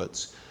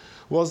prophets,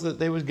 was that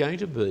there was going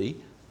to be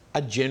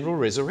a general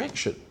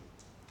resurrection.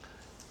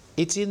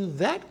 It's in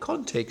that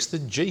context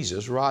that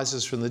Jesus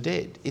rises from the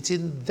dead. It's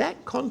in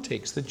that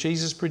context that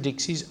Jesus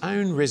predicts his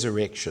own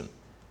resurrection.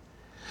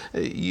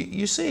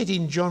 You see it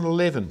in John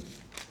 11.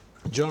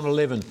 John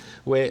 11,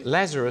 where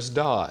Lazarus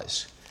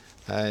dies.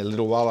 A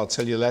little while I'll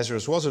tell you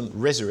Lazarus wasn't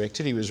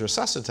resurrected, he was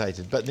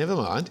resuscitated, but never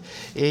mind,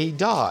 he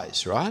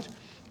dies, right?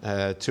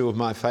 Two of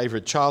my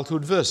favourite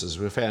childhood verses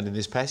were found in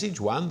this passage.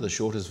 One, the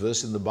shortest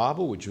verse in the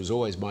Bible, which was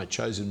always my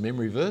chosen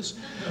memory verse,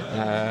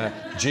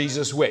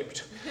 Jesus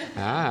wept.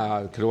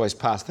 I could always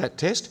pass that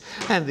test.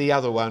 And the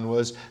other one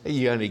was,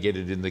 you only get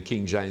it in the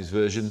King James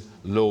Version,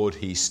 Lord,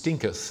 he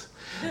stinketh.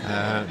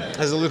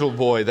 As a little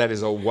boy, that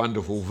is a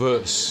wonderful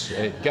verse.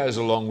 It goes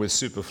along with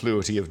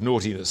superfluity of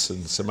naughtiness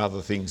and some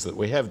other things that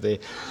we have there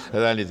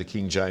that only the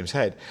King James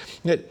had.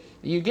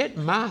 You get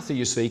Martha,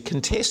 you see,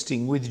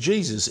 contesting with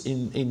Jesus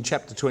in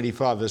chapter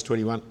 25, verse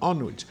 21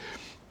 onwards,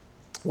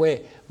 where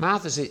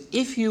Martha said,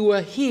 if you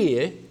were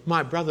here,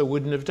 my brother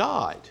wouldn't have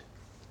died.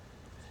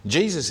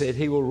 Jesus said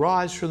he will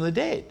rise from the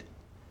dead.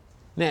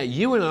 Now,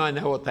 you and I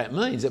know what that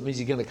means. That means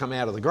he's going to come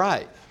out of the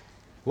grave.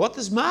 What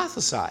does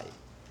Martha say?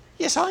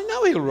 Yes, I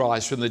know he'll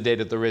rise from the dead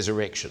at the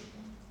resurrection.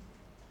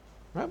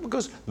 Right?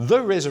 Because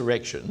the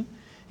resurrection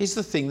is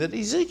the thing that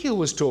Ezekiel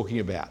was talking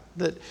about,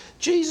 that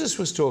Jesus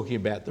was talking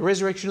about, the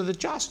resurrection of the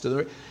just.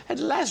 And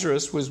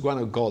Lazarus was one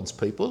of God's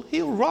people.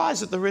 He'll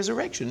rise at the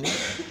resurrection.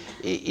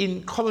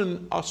 In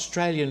common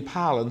Australian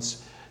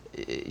parlance,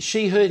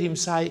 she heard him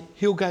say,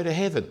 he'll go to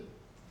heaven.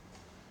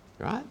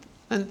 Right?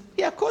 And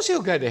yeah, of course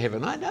he'll go to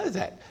heaven. I know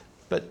that.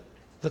 But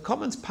the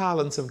common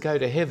parlance of go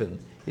to heaven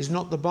is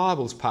not the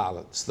Bible's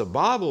parlance. The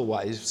Bible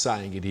way of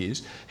saying it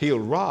is, he'll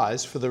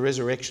rise for the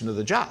resurrection of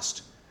the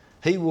just.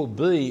 He will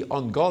be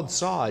on God's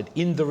side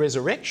in the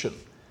resurrection.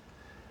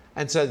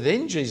 And so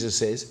then Jesus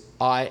says,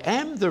 I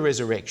am the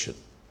resurrection.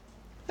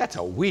 That's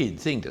a weird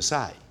thing to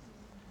say.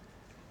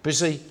 But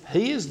see,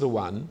 he is the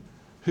one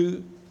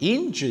who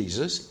in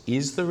Jesus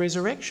is the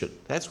resurrection.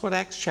 That's what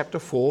Acts chapter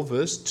 4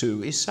 verse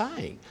 2 is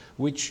saying,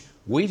 which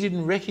we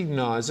didn't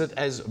recognise it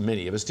as,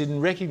 many of us didn't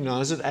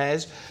recognise it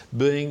as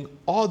being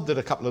odd that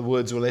a couple of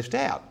words were left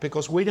out,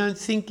 because we don't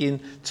think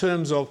in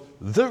terms of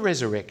the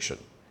resurrection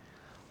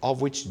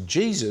of which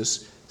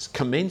Jesus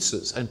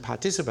commences and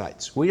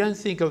participates. We don't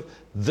think of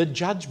the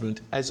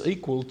judgment as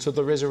equal to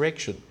the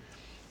resurrection.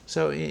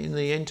 So in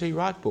the N.T.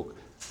 Wright book,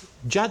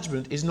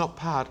 judgment is not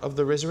part of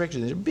the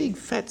resurrection. There's a big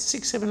fat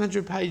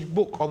 600-700 page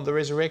book on the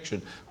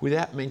resurrection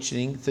without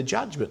mentioning the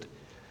judgment.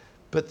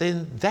 But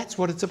then that's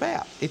what it's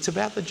about. It's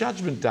about the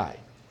judgment day.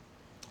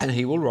 And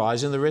he will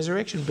rise in the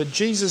resurrection. But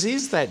Jesus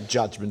is that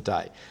judgment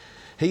day.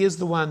 He is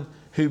the one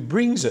who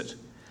brings it.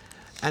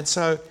 And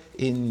so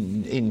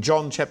in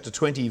John chapter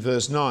 20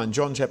 verse 9,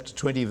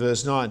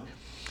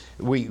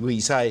 we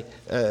say,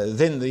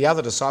 then the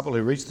other disciple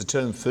who reached the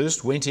tomb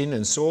first went in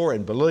and saw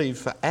and believed,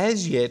 for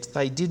as yet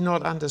they did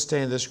not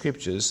understand the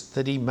scriptures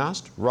that he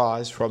must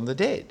rise from the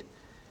dead.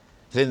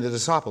 Then the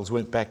disciples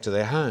went back to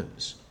their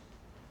homes.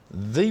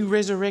 The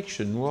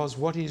resurrection was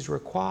what is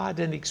required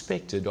and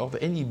expected of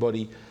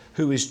anybody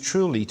who is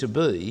truly to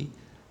be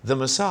the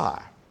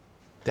Messiah.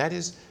 That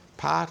is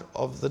part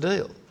of the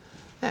deal.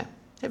 Now,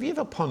 have you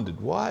ever pondered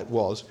why it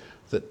was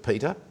that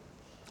Peter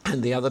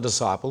and the other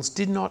disciples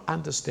did not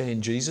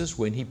understand Jesus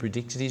when he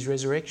predicted his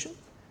resurrection?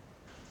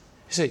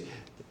 You see,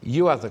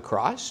 you are the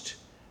Christ.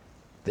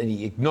 Then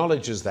he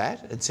acknowledges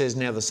that and says,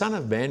 now the Son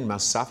of Man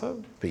must suffer,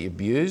 be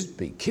abused,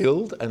 be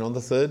killed, and on the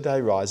third day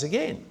rise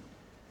again.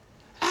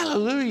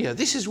 Hallelujah,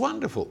 this is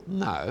wonderful.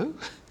 No,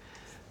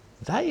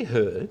 they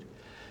heard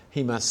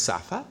he must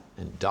suffer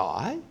and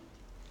die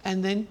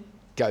and then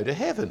go to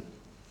heaven,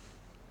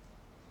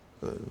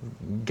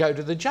 go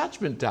to the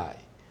judgment day,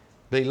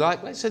 be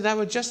like. So they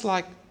were just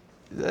like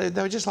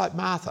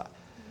Martha.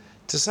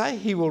 To say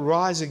he will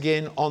rise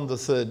again on the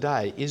third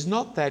day is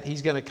not that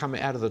he's going to come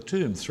out of the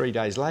tomb 3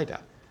 days later.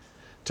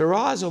 To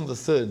rise on the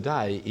third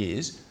day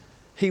is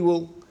he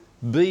will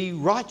be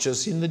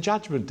righteous in the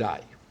judgment day.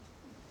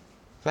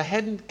 They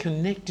hadn't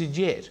connected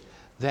yet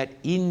that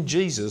in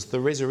Jesus the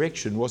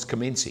resurrection was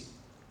commencing.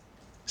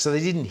 So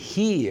they didn't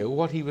hear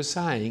what he was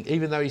saying,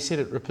 even though he said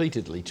it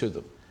repeatedly to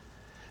them.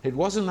 It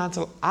wasn't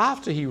until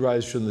after he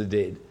rose from the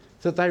dead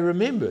that they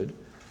remembered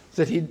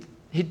that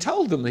he'd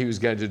told them he was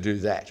going to do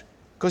that,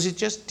 because it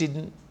just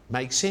didn't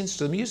make sense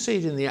to them. You see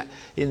it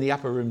in the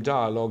upper room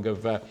dialogue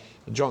of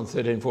John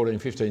 13, 14,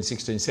 15,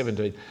 16,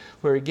 17,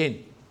 where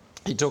again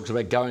he talks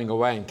about going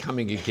away and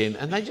coming again,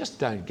 and they just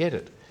don't get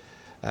it.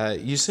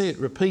 You see it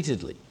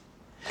repeatedly.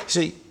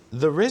 See,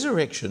 the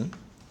resurrection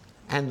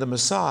and the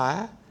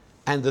Messiah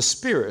and the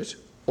Spirit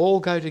all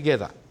go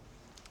together.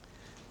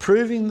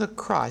 Proving that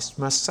Christ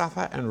must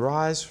suffer and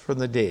rise from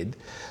the dead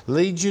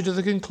leads you to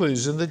the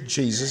conclusion that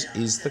Jesus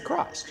is the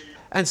Christ.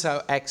 And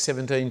so Acts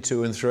 17,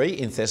 2 and 3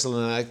 in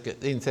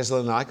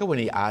Thessalonica, when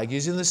he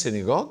argues in the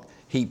synagogue,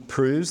 he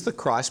proves that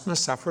Christ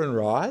must suffer and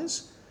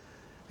rise,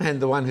 and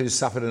the one who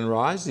suffered and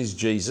rise is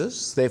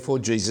Jesus, therefore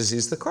Jesus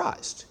is the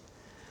Christ.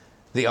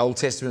 The Old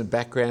Testament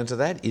background to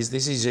that is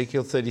this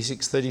Ezekiel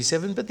 36,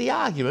 37, but the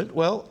argument,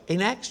 well,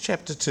 in Acts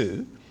chapter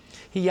 2,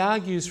 he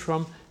argues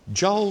from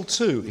Joel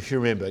 2, if you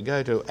remember.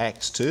 Go to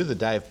Acts 2, the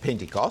day of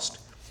Pentecost,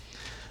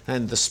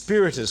 and the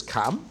Spirit has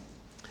come,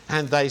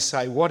 and they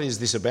say, what is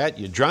this about?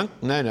 You're drunk?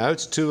 No,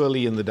 it's too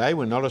early in the day.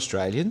 We're not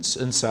Australians.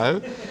 And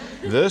so,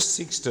 verse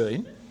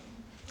 16,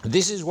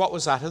 this is what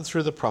was uttered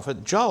through the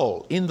prophet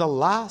Joel. In the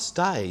last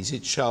days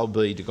it shall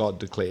be, God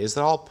declares,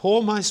 that I'll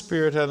pour my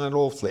Spirit out on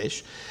all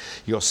flesh.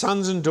 Your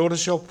sons and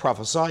daughters shall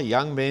prophesy,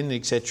 young men,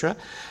 etc.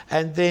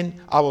 And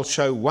then I will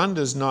show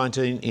wonders,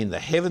 19, in the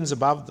heavens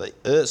above, the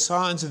earth,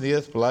 signs in the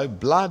earth below,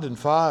 blood and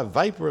fire,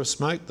 vapour of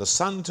smoke, the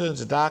sun turned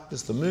to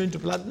darkness, the moon to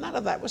blood. None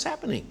of that was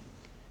happening.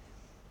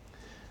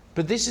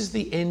 But this is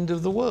the end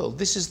of the world.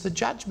 This is the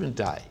judgment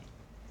day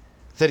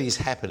that is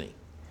happening.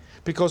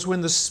 Because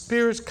when the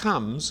Spirit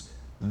comes,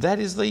 that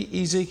is the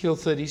Ezekiel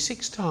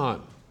 36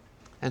 time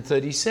and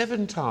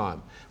 37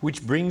 time,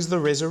 which brings the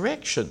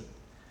resurrection.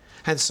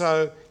 And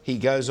so he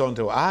goes on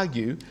to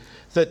argue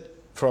that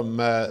from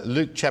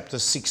Luke chapter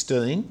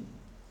 16,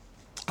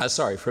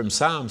 from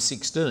Psalm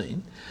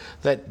 16,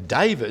 that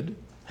David,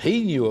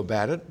 he knew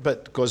about it,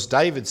 but because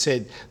David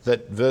said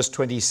that, verse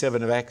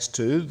 27 of Acts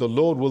 2, the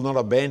Lord will not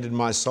abandon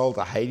my soul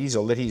to Hades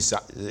or let his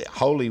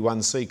Holy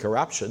One see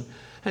corruption.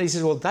 And he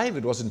says, well,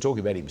 David wasn't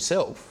talking about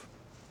himself.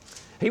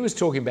 He was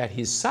talking about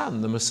his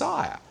son, the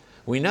Messiah.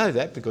 We know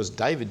that because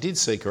David did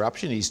see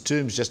corruption. His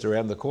tomb's just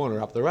around the corner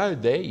up the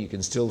road there. You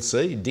can still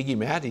see, dig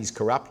him out. He's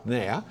corrupt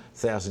now,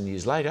 1,000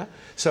 years later.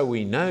 So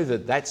we know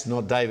that that's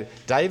not David.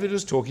 David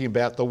was talking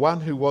about the one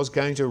who was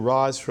going to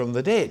rise from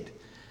the dead.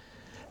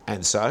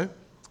 And so,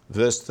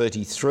 verse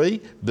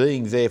 33,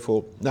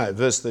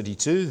 verse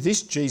 32,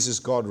 this Jesus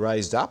God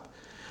raised up,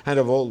 and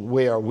of all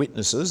we are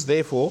witnesses,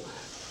 therefore,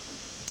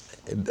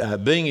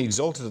 being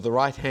exalted at the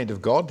right hand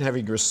of God,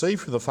 having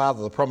received from the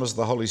Father the promise of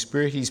the Holy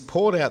Spirit, he's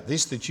poured out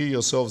this that you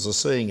yourselves are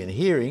seeing and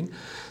hearing.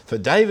 For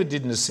David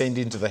didn't ascend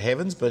into the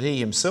heavens, but he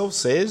himself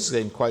says,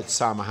 then quotes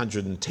Psalm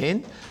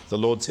 110, the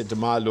Lord said to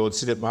my Lord,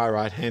 sit at my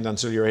right hand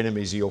until your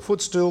enemies are your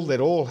footstool. Let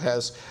all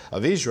house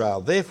of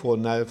Israel therefore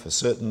know for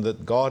certain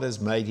that God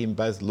has made him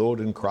both Lord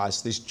and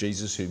Christ, this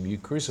Jesus whom you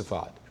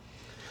crucified.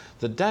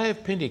 The day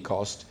of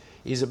Pentecost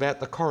is about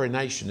the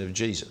coronation of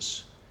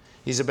Jesus.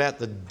 Is about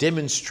the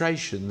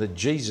demonstration that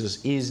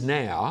Jesus is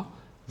now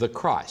the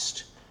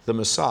Christ, the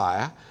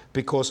Messiah,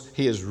 because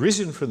he has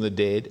risen from the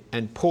dead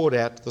and poured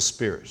out the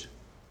Spirit.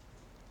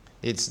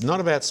 It's not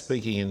about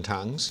speaking in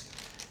tongues.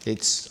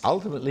 It's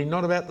ultimately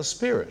not about the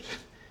Spirit.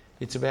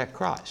 It's about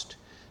Christ.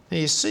 Now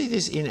you see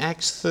this in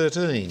Acts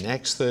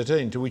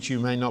 13, to which you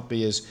may not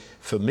be as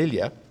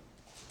familiar.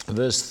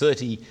 Verse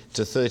 30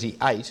 to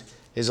 38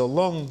 is a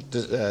long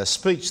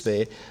speech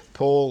there.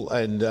 Paul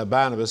and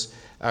Barnabas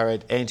are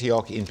at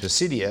Antioch in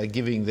Pisidia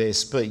giving their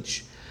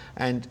speech,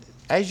 and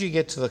as you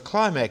get to the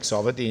climax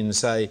of it in,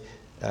 say,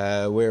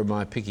 where am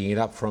I picking it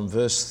up from?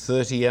 Verse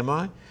 30, am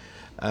I?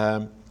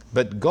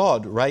 But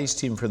God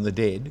raised him from the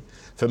dead.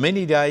 For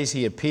many days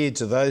he appeared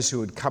to those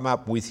who had come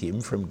up with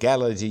him from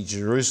Galilee to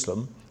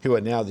Jerusalem, who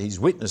are now his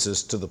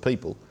witnesses to the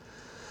people.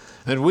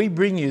 And we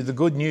bring you the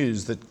good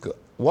news that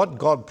what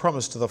God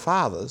promised to the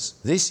fathers,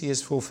 this he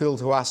has fulfilled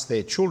to us,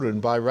 their children,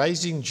 by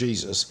raising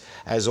Jesus,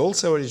 as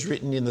also it is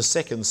written in the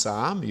second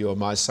psalm, you are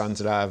my son,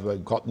 today I have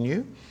begotten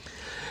you.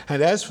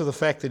 And as for the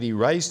fact that he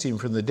raised him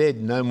from the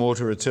dead, no more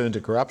to return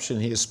to corruption,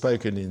 he has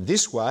spoken in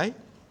this way,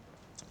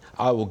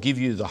 I will give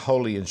you the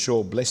holy and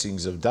sure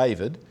blessings of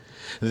David.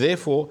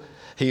 Therefore,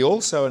 he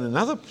also in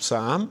another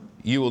psalm,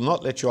 you will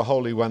not let your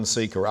Holy One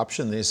see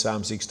corruption. There's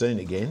Psalm 16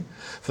 again.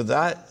 For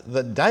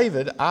that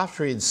David,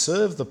 after he had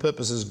served the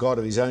purposes God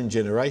of his own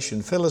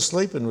generation, fell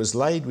asleep and was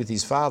laid with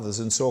his fathers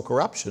and saw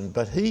corruption.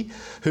 But he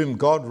whom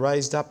God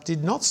raised up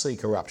did not see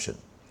corruption.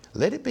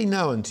 Let it be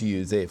known to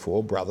you,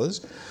 therefore,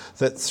 brothers,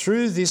 that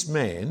through this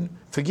man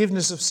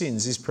forgiveness of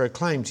sins is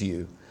proclaimed to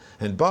you.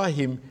 And by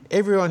him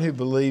everyone who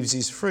believes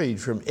is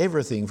freed from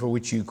everything for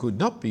which you could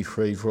not be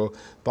freed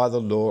by the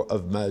law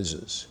of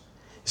Moses.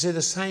 You see,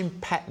 the same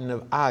pattern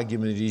of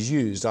argument is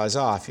used.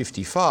 Isaiah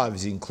 55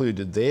 is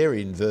included there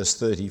in verse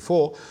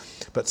 34,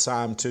 but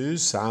Psalm 2,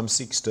 Psalm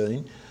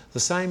 16, the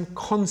same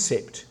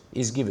concept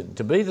is given.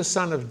 To be the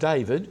son of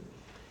David,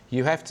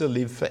 you have to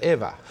live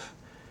forever.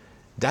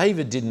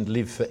 David didn't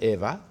live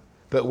forever,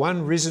 but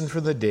one risen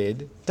from the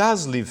dead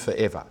does live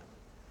forever.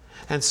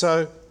 And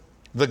so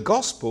the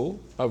gospel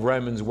of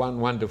Romans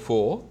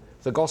 1:1-4,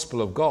 the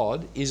gospel of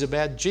God, is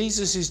about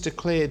Jesus is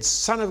declared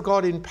Son of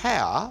God in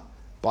power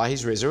by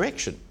his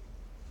resurrection.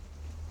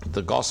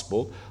 The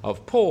gospel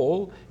of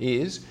Paul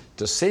is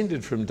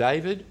descended from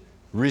David,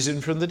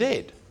 risen from the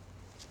dead.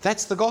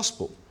 That's the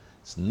gospel.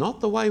 It's not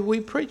the way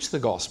we preach the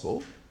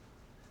gospel,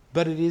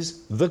 but it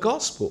is the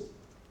gospel.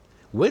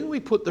 When we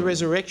put the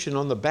resurrection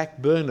on the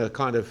back burner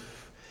kind of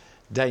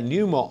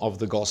denouement of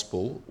the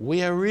gospel,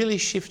 we are really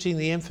shifting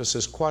the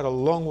emphasis quite a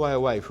long way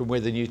away from where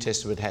the New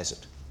Testament has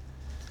it.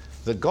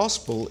 The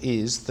gospel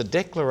is the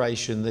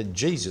declaration that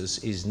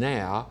Jesus is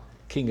now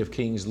King of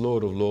Kings,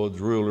 Lord of Lords,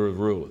 Ruler of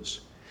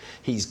Rulers.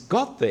 He's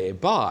got there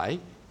by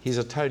his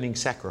atoning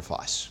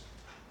sacrifice.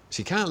 So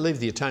you can't leave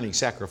the atoning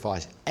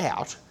sacrifice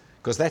out,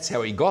 because that's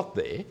how he got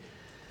there.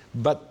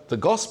 But the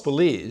gospel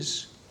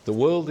is, the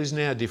world is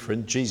now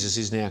different, Jesus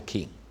is now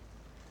King.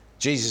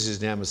 Jesus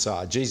is now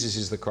Messiah, Jesus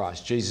is the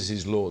Christ, Jesus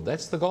is Lord.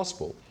 That's the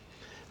gospel.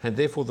 And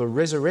therefore the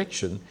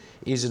resurrection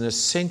is an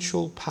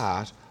essential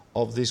part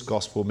of this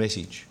gospel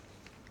message.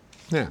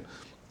 Now,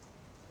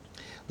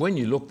 when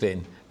you look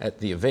then at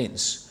the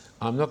events,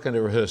 I'm not going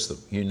to rehearse them,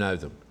 you know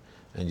them,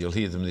 and you'll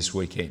hear them this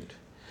weekend.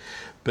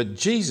 But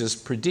Jesus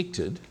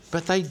predicted,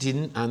 but they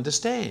didn't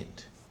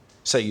understand.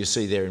 So you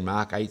see there in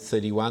Mark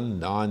 8:31,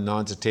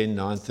 9:9-10,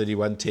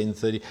 9:31,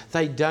 10:30,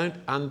 they don't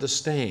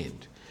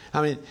understand.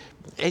 I mean,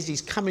 as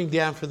he's coming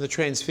down from the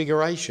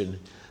transfiguration,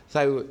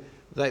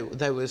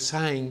 they were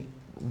saying,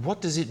 what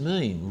does it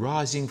mean,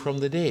 rising from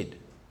the dead?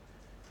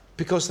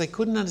 Because they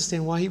couldn't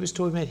understand why he was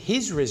talking about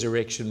his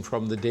resurrection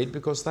from the dead,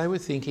 because they were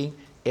thinking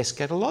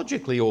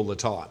eschatologically all the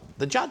time,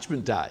 the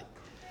judgment day.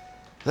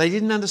 They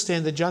didn't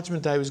understand the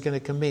judgment day was going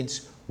to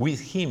commence with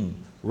him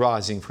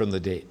rising from the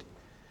dead.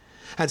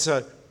 And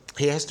so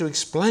he has to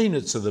explain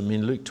it to them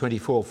in Luke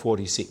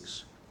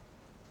 24:46.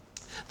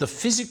 The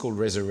physical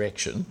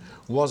resurrection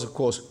was, of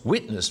course,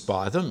 witnessed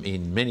by them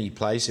in many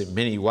places, in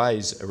many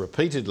ways.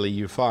 Repeatedly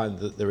you find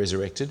that they're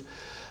resurrected.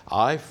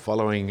 I,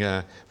 following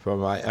from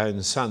my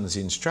own son's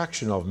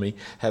instruction of me,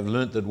 have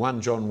learnt that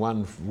 1 John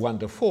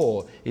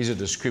 1:1-4 is a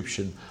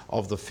description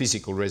of the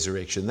physical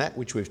resurrection, that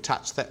which we've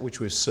touched, that which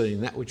we've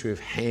seen, that which we've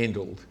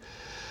handled.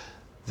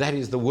 That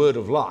is the word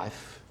of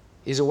life,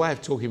 is a way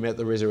of talking about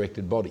the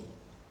resurrected body.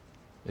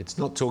 It's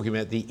not talking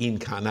about the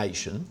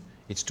incarnation,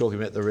 it's talking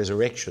about the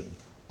resurrection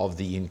of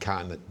the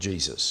incarnate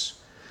Jesus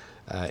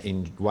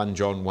in 1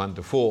 John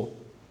 1-4.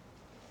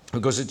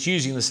 Because it's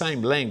using the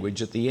same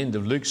language at the end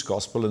of Luke's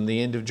gospel and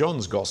the end of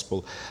John's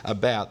gospel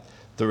about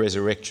the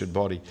resurrection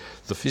body.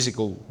 The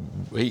physical,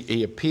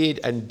 he appeared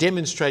and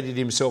demonstrated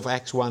himself,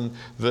 Acts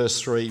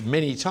 1:3,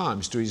 many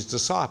times to his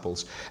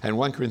disciples. And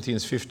 1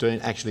 Corinthians 15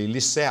 actually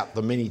lists out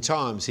the many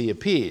times he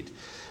appeared,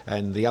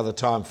 and the other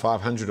time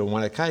 500 on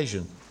one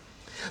occasion.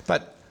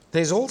 But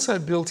there's also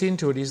built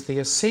into it is the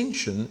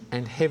ascension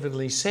and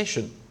heavenly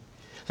session.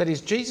 That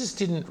is, Jesus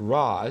didn't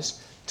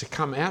rise to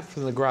come out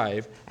from the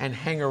grave and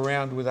hang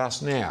around with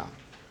us now.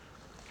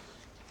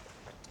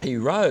 He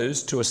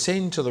rose to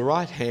ascend to the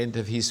right hand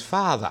of his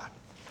Father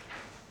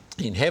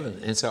in heaven.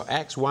 And so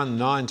Acts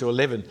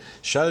 1:9-11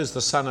 shows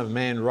the Son of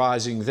Man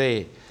rising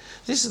there.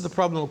 This is the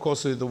problem, of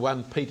course, with the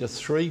 1 Peter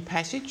 3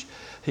 passage.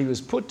 He was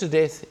put to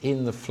death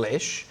in the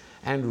flesh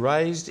and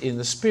raised in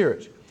the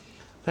spirit.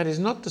 That is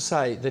not to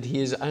say that he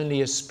is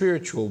only a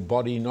spiritual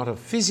body, not a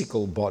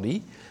physical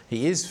body.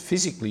 He is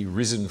physically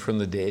risen from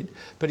the dead,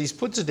 but he's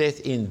put to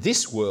death in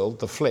this world,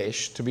 the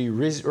flesh, to be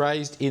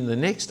raised in the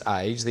next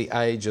age, the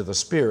age of the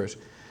spirit,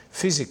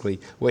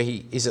 physically, where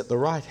he is at the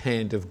right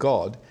hand of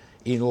God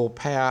in all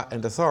power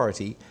and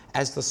authority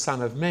as the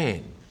Son of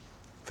Man.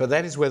 For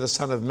that is where the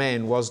Son of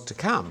Man was to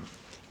come,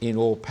 in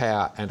all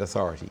power and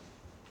authority.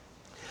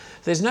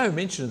 There's no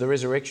mention of the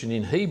resurrection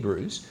in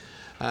Hebrews,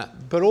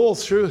 but all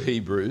through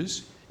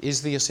Hebrews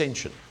is the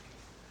ascension.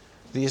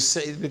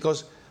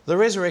 Because the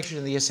resurrection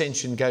and the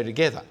ascension go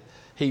together.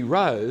 He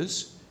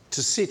rose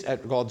to sit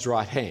at God's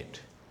right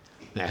hand.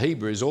 Now,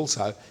 Hebrews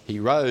also,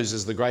 he rose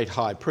as the great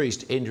high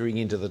priest, entering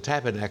into the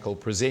tabernacle,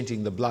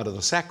 presenting the blood of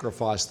the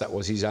sacrifice that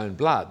was his own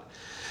blood.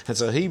 And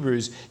so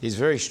Hebrews is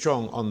very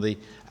strong on the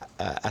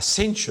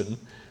ascension,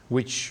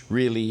 which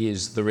really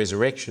is the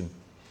resurrection.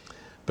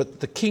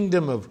 But the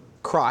kingdom of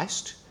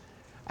Christ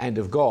and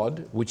of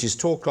God, which is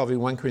talked of in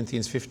 1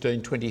 Corinthians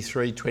 15,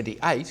 23,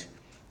 28,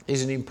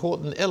 is an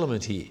important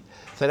element here.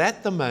 That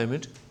at the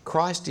moment,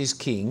 Christ is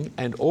king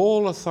and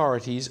all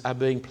authorities are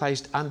being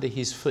placed under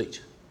his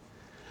feet,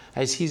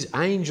 as his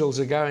angels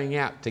are going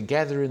out to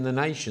gather in the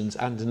nations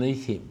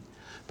underneath him.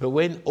 But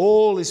when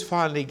all is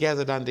finally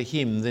gathered under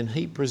him, then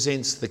he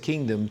presents the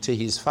kingdom to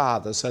his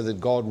Father so that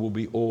God will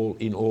be all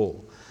in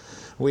all.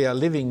 We are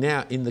living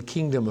now in the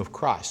kingdom of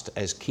Christ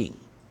as king.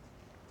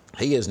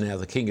 He is now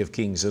the King of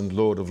Kings and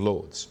Lord of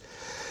Lords.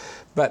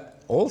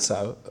 But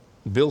also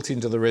built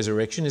into the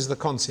resurrection is the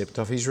concept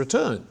of his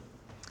return.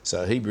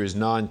 So Hebrews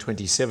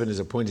 9:27 is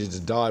appointed to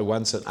die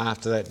once and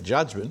after that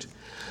judgment,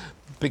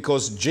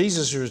 because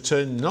Jesus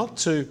returned not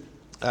to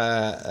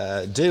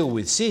deal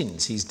with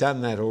sins. He's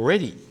done that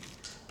already.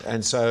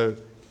 And so,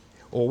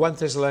 or 1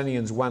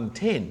 Thessalonians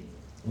 1:10,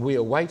 we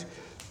await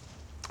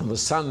the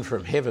Son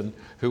from heaven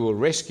who will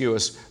rescue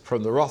us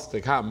from the wrath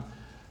to come,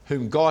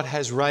 whom God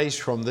has raised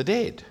from the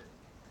dead.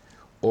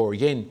 Or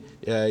again,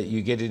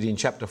 you get it in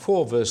chapter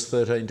 4, verse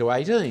 13 to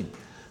 18.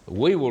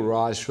 We will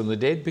rise from the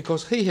dead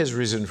because he has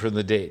risen from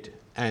the dead.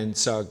 And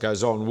so it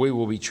goes on, we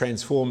will be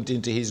transformed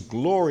into his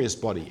glorious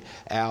body.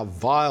 Our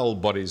vile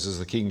bodies, as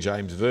the King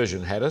James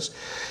Version had us,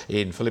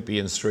 in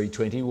Philippians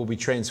 3:20, will be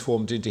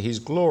transformed into his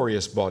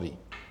glorious body.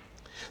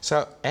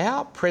 So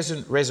our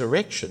present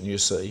resurrection, you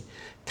see,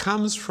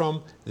 comes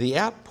from the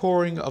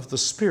outpouring of the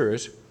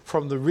Spirit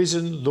from the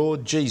risen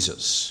Lord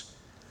Jesus.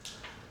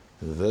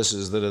 The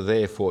verses that are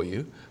there for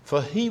you.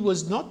 For he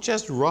was not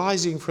just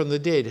rising from the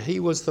dead, he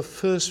was the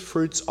first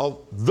fruits of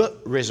the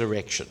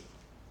resurrection.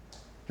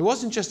 It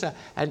wasn't just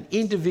an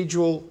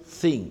individual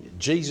thing.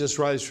 Jesus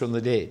rose from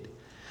the dead.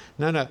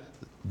 No.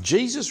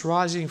 Jesus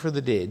rising from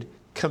the dead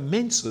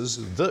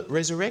commences the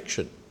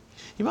resurrection.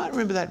 You might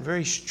remember that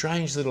very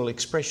strange little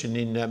expression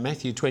in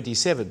Matthew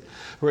 27,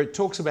 where it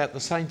talks about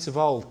the saints of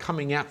old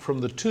coming out from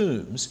the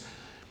tombs.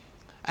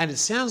 And it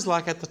sounds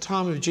like at the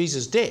time of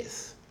Jesus'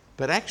 death,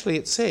 but actually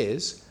it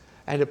says,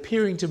 and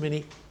appearing to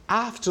many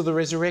after the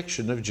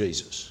resurrection of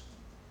Jesus.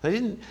 They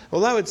didn't,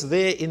 although it's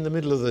there in the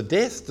middle of the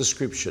death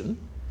description,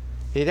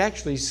 it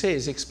actually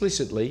says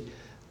explicitly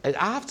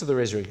after the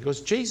resurrection,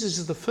 because Jesus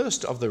is the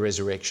first of the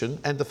resurrection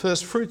and the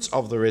first fruits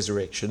of the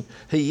resurrection.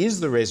 He is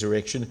the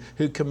resurrection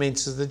who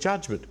commences the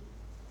judgment.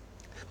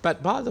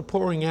 But by the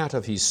pouring out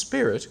of his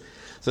Spirit,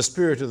 the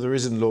Spirit of the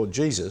risen Lord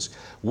Jesus,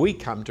 we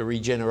come to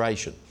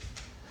regeneration.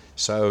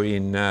 So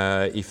in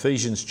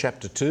Ephesians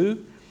chapter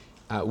 2,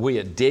 we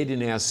are dead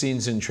in our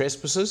sins and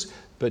trespasses,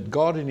 but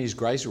God in his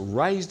grace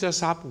raised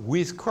us up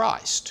with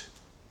Christ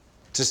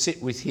to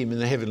sit with him in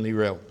the heavenly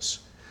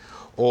realms.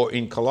 Or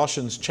in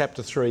Colossians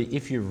chapter 3,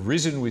 if you've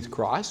risen with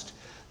Christ,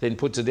 then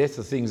put to death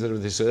the things that are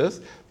of this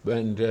earth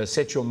and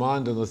set your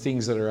mind on the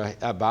things that are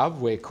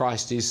above, where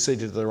Christ is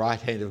seated at the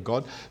right hand of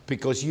God,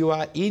 because you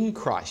are in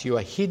Christ. You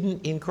are hidden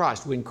in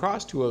Christ. When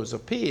Christ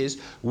appears,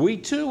 we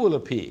too will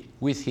appear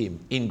with him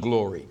in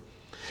glory.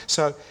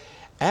 So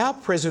our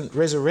present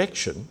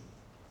resurrection,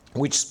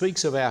 which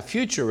speaks of our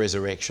future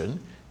resurrection,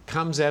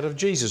 comes out of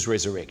Jesus'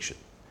 resurrection.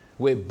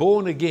 We're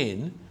born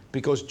again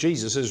because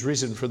Jesus has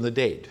risen from the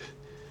dead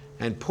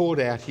and poured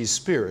out his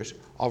Spirit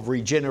of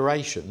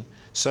regeneration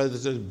so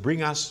that it will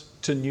bring us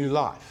to new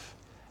life.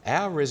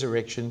 Our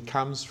resurrection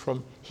comes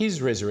from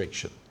his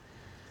resurrection.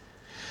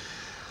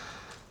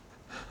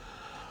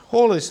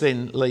 All this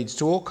then leads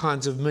to all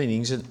kinds of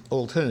meanings and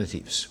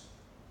alternatives.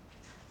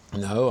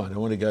 No, I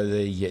don't want to go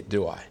there yet,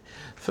 do I?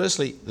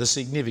 Firstly, the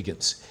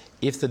significance.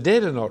 If the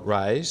dead are not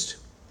raised,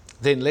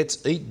 then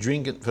let's eat,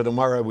 drink it, for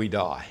tomorrow we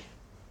die.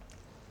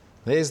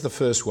 There's the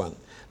first one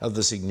of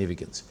the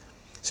significance.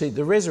 See,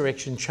 the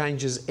resurrection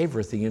changes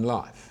everything in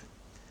life.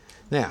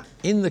 Now,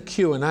 in the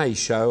Q&A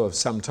show of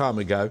some time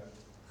ago,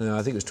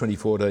 I think it was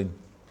 2014,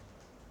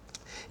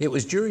 it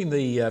was during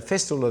the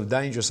Festival of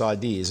Dangerous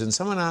Ideas, and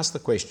someone asked the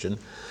question,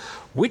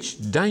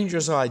 which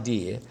dangerous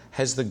idea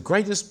has the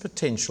greatest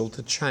potential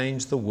to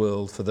change the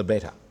world for the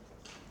better?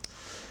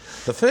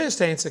 The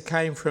first answer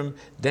came from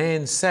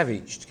Dan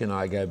Savage. Can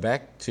I go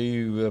back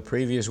to the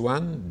previous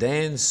one?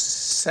 Dan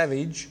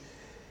Savage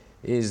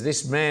is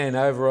this man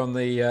over on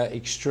the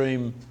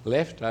extreme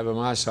left, over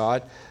my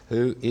side,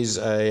 who is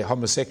a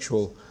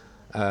homosexual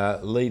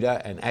leader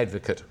and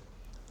advocate.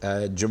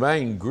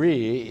 Jermaine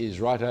Greer is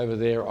right over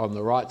there on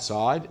the right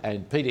side,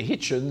 and Peter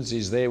Hitchens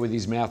is there with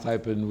his mouth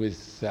open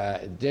with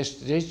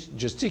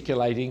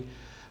gesticulating.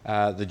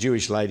 The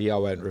Jewish lady, I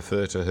won't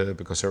refer to her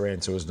because her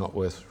answer was not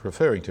worth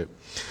referring to.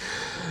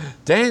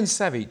 Dan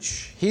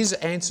Savage, his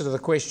answer to the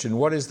question,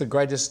 what is the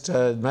greatest,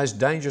 most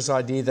dangerous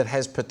idea that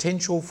has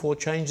potential for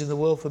changing the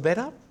world for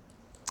better?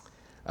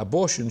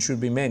 Abortion should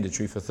be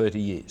mandatory for 30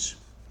 years.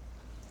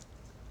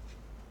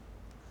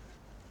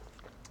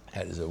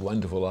 That is a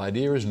wonderful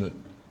idea, isn't it?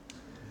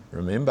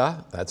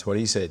 Remember, that's what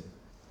he said.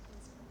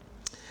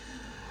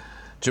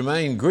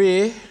 Germaine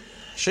Greer,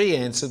 she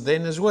answered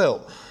then as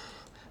well.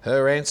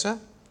 Her answer,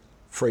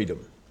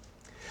 freedom.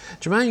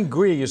 Germaine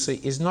Greer, you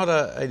see, is not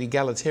an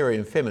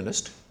egalitarian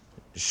feminist.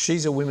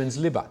 She's a women's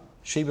libber.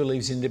 She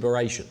believes in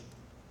liberation,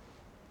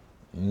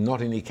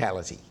 not in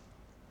equality.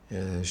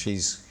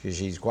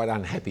 She's quite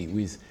unhappy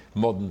with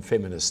modern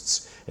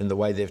feminists and the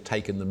way they've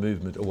taken the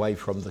movement away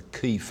from the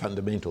key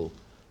fundamental,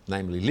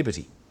 namely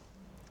liberty.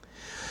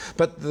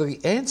 But the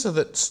answer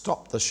that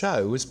stopped the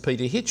show was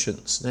Peter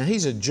Hitchens. Now,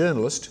 he's a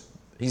journalist.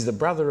 He's the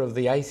brother of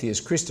the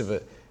atheist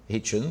Christopher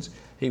Hitchens.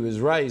 He was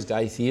raised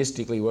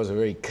atheistically, was a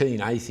very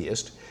keen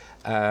atheist,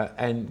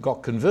 and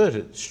got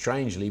converted,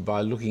 strangely,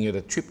 by looking at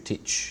a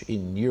triptych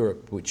in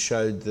Europe which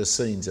showed the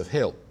scenes of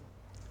hell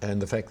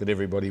and the fact that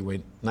everybody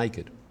went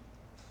naked.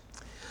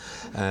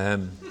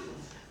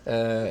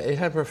 It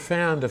had a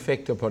profound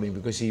effect upon him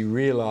because he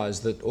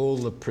realised that all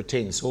the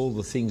pretense, all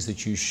the things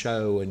that you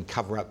show and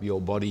cover up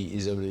your body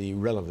is of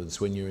irrelevance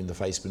when you're in the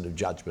facement of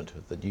judgment,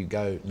 that you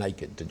go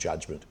naked to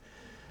judgment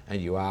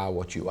and you are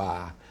what you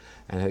are,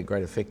 and it had a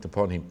great effect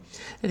upon him.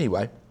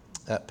 Anyway,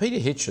 Peter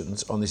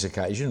Hitchens on this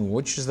occasion,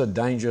 which is the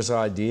dangerous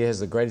idea, has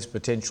the greatest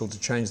potential to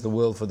change the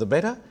world for the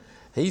better,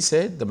 he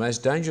said, the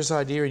most dangerous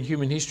idea in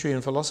human history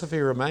and philosophy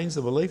remains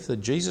the belief that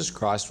Jesus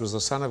Christ was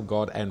the Son of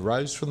God and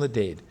rose from the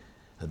dead.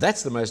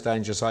 That's the most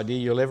dangerous idea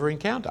you'll ever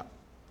encounter.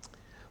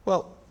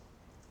 Well,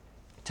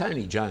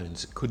 Tony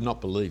Jones could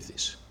not believe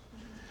this.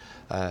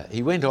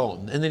 He went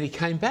on and then he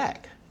came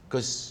back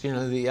because,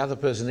 the other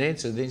person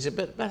answered. And he said,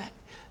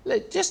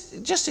 but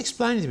just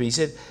explain it to me. He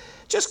said,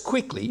 just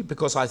quickly,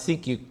 because I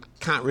think you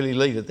can't really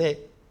leave it there,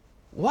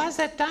 why is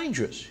that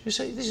dangerous? You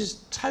see, this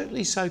is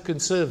totally so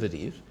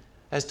conservative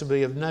as to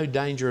be of no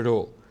danger at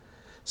all.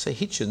 So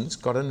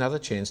Hitchens got another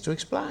chance to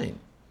explain.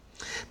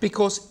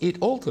 Because it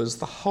alters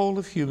the whole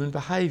of human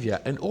behaviour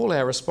and all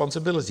our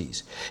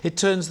responsibilities. It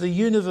turns the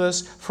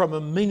universe from a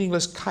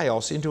meaningless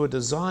chaos into a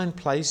designed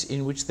place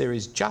in which there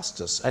is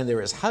justice and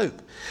there is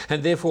hope,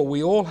 and therefore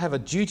we all have a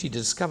duty to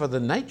discover the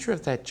nature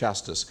of that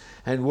justice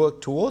and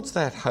work towards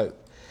that hope.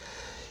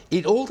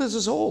 It alters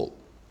us all.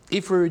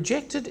 If we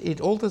reject it,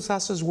 it alters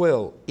us as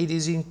well. It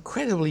is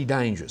incredibly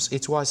dangerous.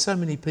 It's why so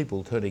many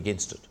people turn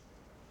against it.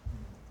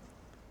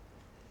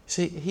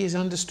 See, he has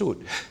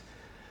understood.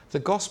 The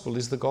gospel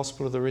is the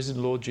gospel of the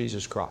risen Lord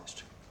Jesus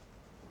Christ,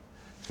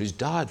 who's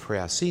died for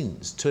our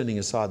sins, turning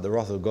aside the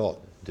wrath of God.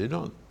 Do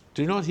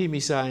not hear me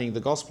saying the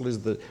gospel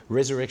is the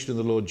resurrection of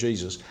the Lord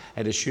Jesus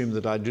and assume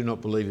that I do not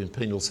believe in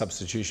penal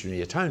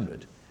substitutionary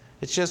atonement.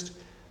 It's just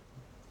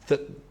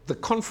that the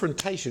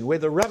confrontation, where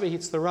the rubber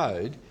hits the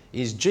road,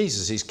 is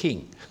Jesus is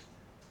King.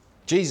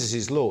 Jesus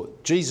is Lord.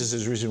 Jesus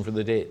is risen from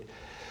the dead.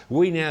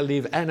 We now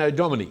live Anno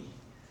Domini.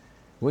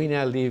 We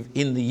now live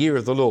in the year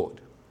of the Lord.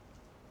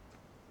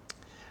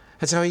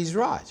 And so he's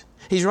right.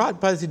 He's right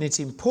both in its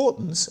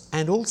importance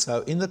and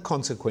also in the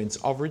consequence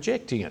of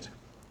rejecting it.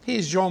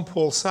 Here's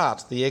Jean-Paul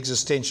Sartre, the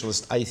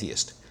existentialist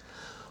atheist.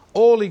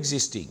 All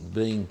existing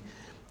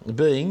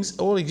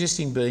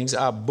beings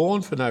are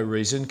born for no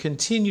reason,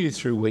 continue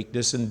through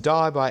weakness and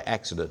die by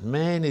accident.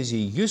 Man is a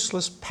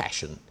useless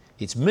passion.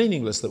 It's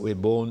meaningless that we're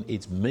born.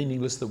 It's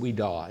meaningless that we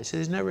die. So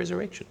there's no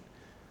resurrection.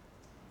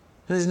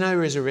 There's no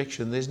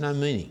resurrection, there's no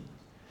meaning.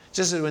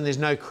 Just as when there's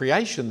no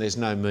creation, there's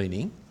no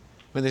meaning.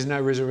 When there's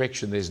no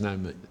resurrection, there's no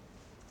meaning.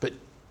 But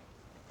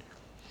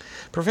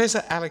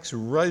Professor Alex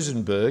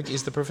Rosenberg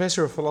is the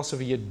Professor of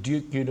Philosophy at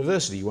Duke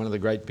University, one of the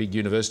great big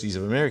universities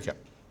of America.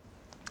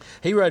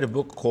 He wrote a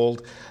book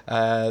called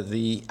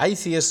The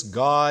Atheist's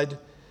Guide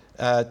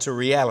to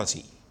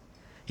Reality,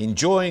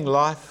 Enjoying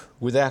Life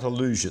Without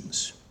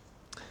Illusions.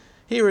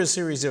 Here are a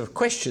series of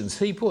questions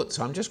he puts.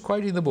 I'm just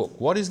quoting the book.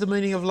 What is the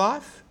meaning of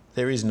life?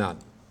 There is none.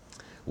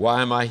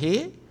 Why am I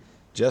here?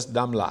 Just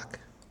dumb luck.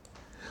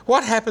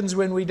 What happens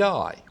when we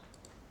die?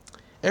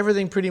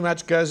 Everything pretty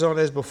much goes on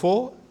as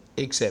before,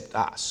 except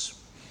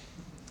us.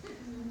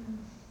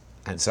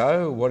 And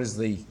so, what is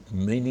the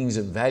meanings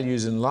and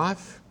values in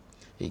life?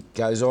 It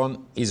goes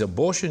on, is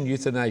abortion,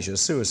 euthanasia,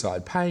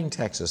 suicide, paying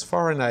taxes,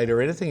 foreign aid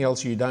or anything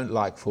else you don't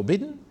like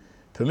forbidden,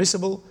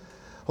 permissible,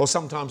 or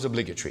sometimes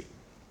obligatory?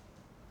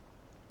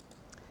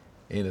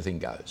 Anything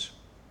goes.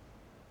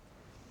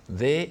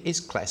 There is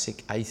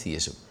classic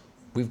atheism.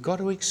 We've got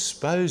to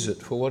expose it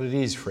for what it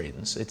is,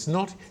 friends. It's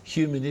not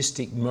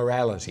humanistic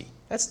morality.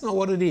 That's not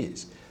what it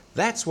is.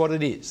 That's what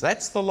it is.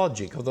 That's the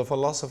logic of the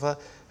philosopher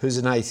who's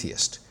an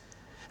atheist.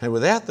 And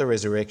without the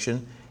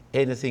resurrection,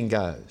 anything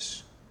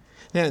goes.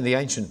 Now, in the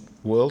ancient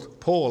world,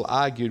 Paul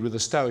argued with the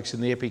Stoics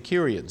and the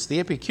Epicureans.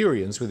 The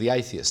Epicureans were the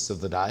atheists of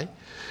the day.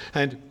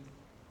 And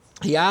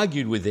he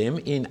argued with them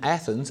in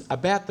Athens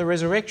about the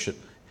resurrection.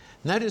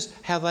 Notice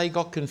how they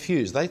got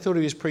confused. They thought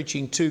he was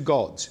preaching two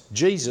gods,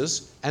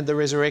 Jesus and the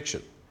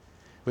resurrection.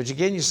 Which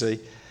again, you see,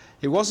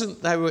 it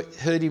wasn't they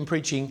heard him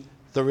preaching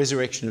the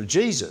resurrection of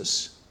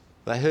Jesus.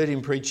 They heard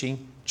him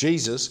preaching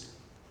Jesus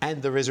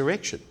and the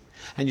resurrection.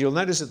 And you'll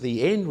notice at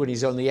the end, when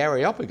he's on the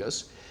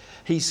Areopagus,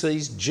 he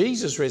sees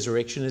Jesus'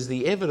 resurrection as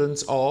the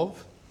evidence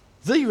of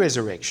the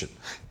resurrection.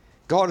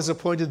 God has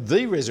appointed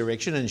the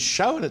resurrection and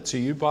shown it to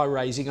you by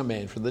raising a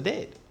man from the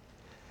dead.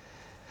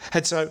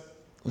 And so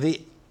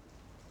the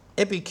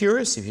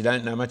Epicurus, if you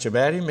don't know much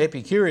about him,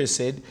 Epicurus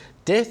said,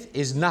 death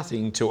is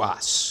nothing to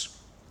us.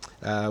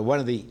 One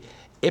of the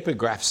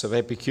epigraphs of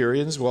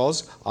Epicureans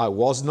was, I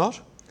was not,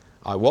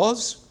 I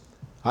was,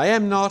 I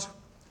am not,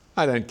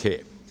 I don't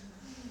care.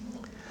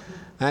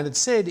 And it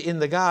said in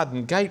the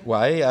garden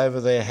gateway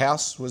over their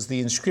house was the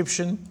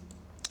inscription,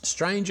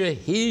 stranger,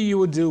 here you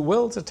would do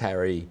well to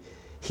tarry.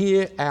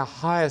 Here our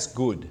highest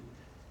good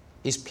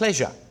is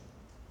pleasure.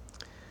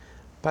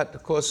 But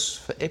of course,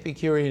 for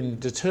Epicurean,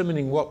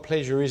 determining what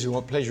pleasure is and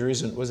what pleasure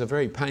isn't was a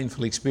very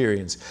painful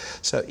experience.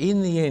 So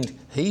in the end,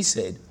 he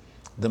said,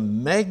 the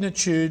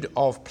magnitude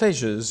of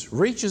pleasures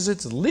reaches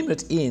its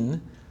limit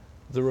in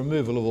the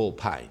removal of all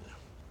pain.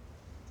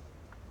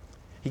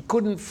 He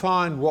couldn't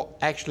find what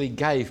actually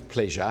gave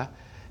pleasure.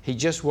 He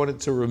just wanted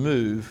to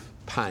remove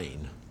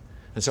pain.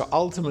 And so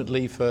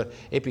ultimately for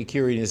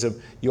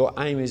Epicureanism, your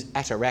aim is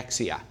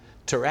ataraxia.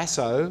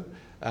 Tarasso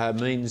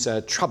means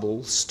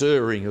trouble,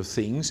 stirring of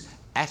things.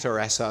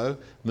 Atarasso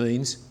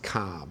means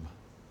calm.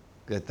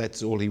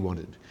 That's all he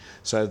wanted.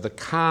 So the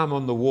calm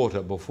on the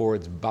water before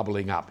it's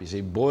bubbling up. You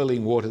see,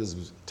 boiling water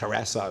is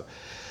tarasso.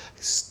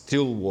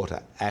 Still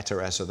water,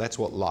 atarasso. That's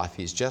what life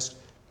is. Just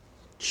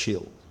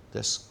chill,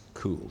 just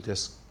cool,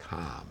 just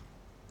calm.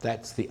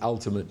 That's the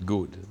ultimate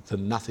good, the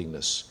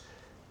nothingness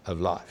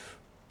of life.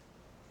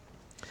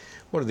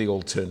 What are the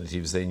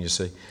alternatives then, you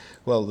see?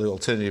 Well, the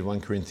alternative, 1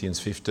 Corinthians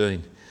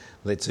 15.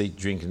 Let's eat,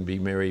 drink and be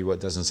merry.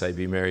 What doesn't say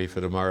be merry, for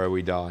tomorrow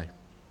we die.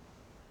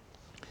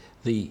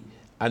 The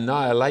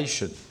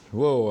annihilation.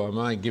 Whoa, am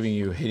I giving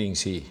you headings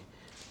here?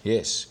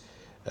 Yes.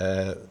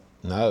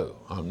 No,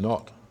 I'm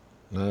not.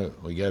 No,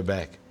 we go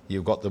back.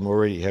 You've got them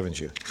already, haven't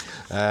you?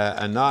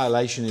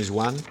 Annihilation is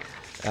one,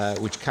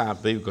 which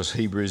can't be because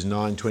Hebrews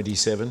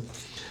 9:27.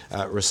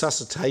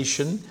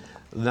 Resuscitation,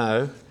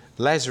 no.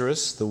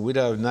 Lazarus, the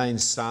widow of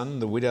Nain's son,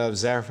 the widow of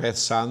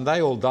Zarephath's son,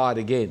 they all died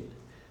again.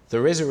 The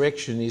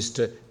resurrection is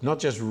to not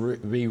just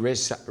be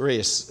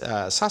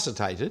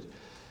resuscitated,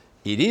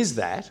 it is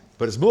that,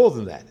 but it's more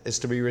than that. It's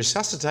to be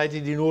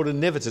resuscitated in order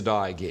never to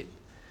die again,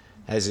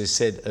 as is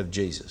said of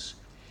Jesus.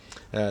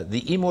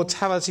 The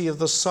immortality of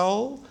the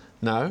soul,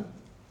 no,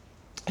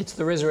 it's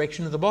the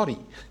resurrection of the body.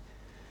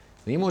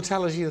 The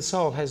immortality of the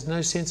soul has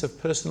no sense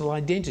of personal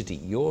identity.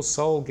 Your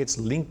soul gets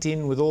linked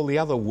in with all the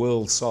other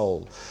world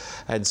soul.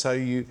 And so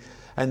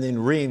and then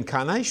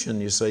reincarnation,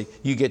 you see,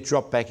 you get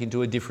dropped back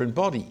into a different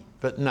body.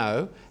 But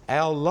no,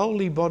 our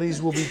lowly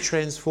bodies will be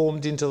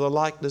transformed into the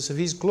likeness of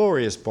his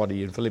glorious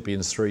body in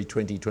Philippians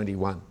 3:20,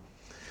 21.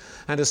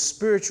 And a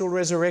spiritual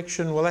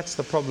resurrection, well, that's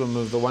the problem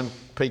of the 1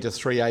 Peter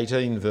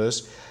 3:18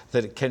 verse,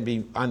 that it can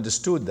be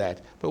understood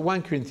that. But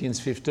 1 Corinthians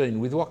 15,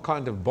 with what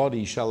kind of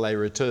body shall they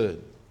return?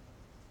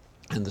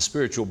 And the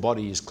spiritual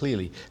body is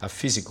clearly a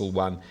physical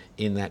one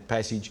in that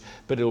passage,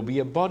 but it'll be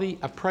a body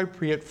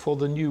appropriate for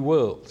the new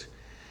world.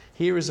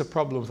 Here is a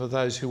problem for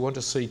those who want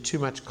to see too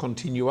much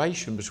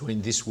continuation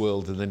between this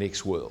world and the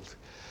next world.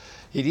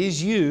 It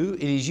is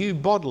you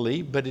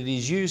bodily, but it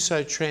is you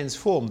so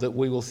transformed that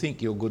we will think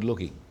you're good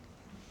looking.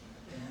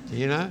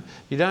 You know,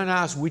 you don't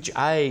ask which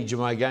age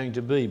am I going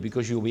to be,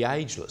 because you'll be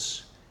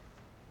ageless.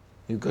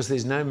 Because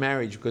there's no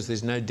marriage, because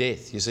there's no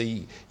death. You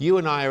see, you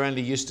and I are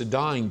only used to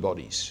dying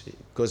bodies,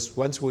 because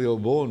once we were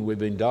born, we've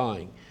been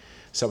dying.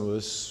 Some of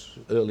us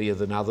earlier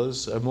than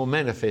others, are more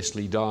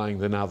manifestly dying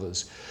than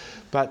others.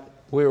 But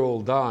we're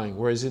all dying,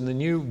 whereas in the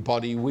new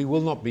body, we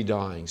will not be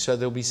dying. So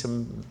there'll be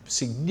some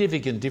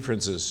significant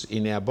differences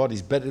in our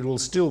bodies, but it will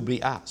still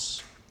be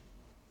us.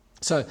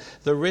 So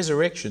the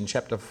resurrection,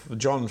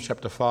 John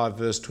chapter 5,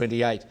 verse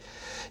 28,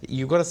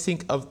 you've got to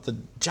think of the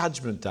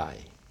judgment day.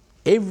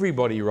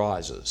 Everybody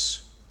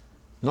rises,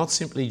 not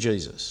simply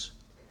Jesus.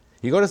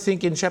 You've got to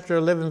think in chapter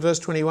 11, verse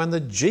 21,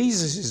 that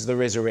Jesus is the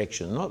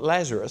resurrection, not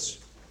Lazarus.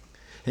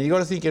 And you've got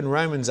to think in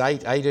Romans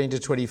 8, 18 to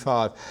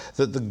 25,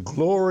 that the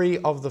glory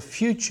of the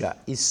future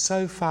is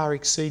so far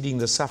exceeding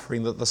the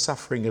suffering that the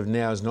suffering of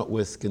now is not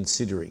worth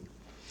considering.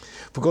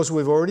 Because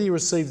we've already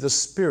received the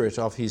Spirit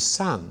of his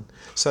Son,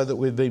 so that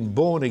we've been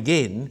born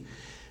again,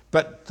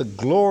 but the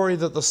glory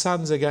that the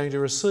sons are going to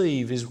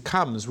receive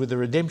comes with the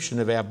redemption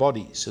of our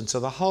bodies. And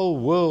so the whole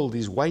world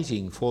is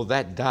waiting for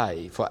that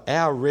day, for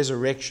our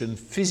resurrection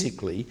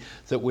physically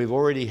that we've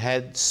already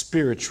had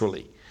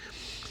spiritually.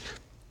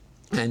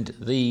 And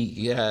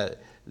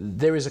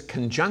there is a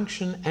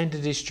conjunction and a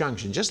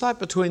disjunction, just like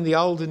between the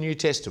Old and New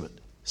Testament.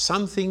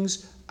 Some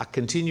things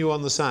continue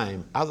on the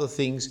same, other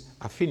things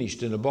are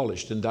finished and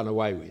abolished and done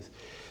away with.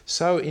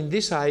 So in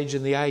this age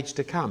and the age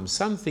to come,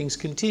 some things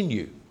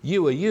continue.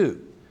 You are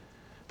you.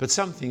 But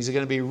some things are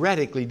going to be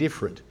radically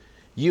different.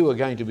 You are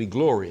going to be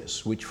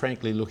glorious, which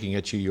frankly, looking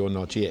at you, you're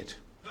not yet.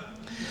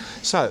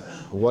 So,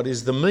 what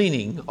is the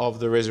meaning of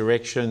the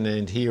resurrection?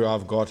 And here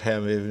I've got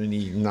how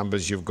many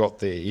numbers you've got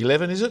there.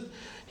 11, is it?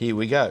 Here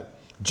we go.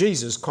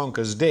 Jesus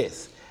conquers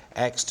death.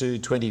 Acts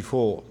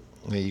 2:24.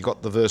 You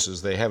got the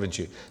verses there, haven't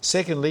you?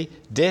 Secondly,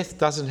 death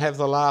doesn't have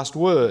the last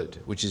word,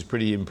 which is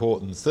pretty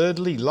important.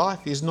 Thirdly,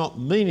 life is not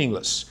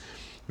meaningless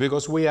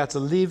because we are to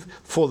live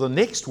for the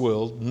next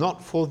world,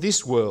 not for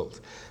this world.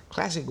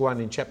 Classic one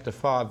in chapter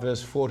 5,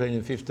 verse 14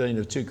 and 15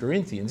 of 2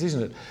 Corinthians,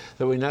 isn't it?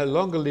 That we no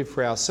longer live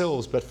for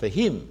ourselves, but for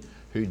him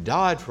who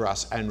died for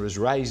us and was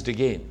raised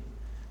again.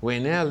 We're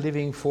now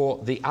living for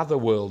the other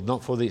world,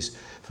 not for this.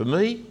 For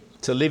me,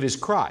 to live is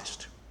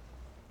Christ.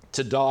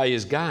 To die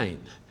is gain.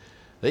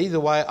 Either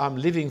way, I'm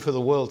living for the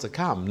world to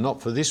come,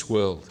 not for this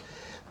world.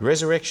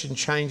 Resurrection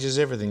changes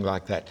everything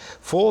like that.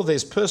 4,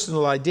 there's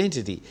personal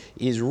identity,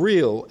 is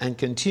real and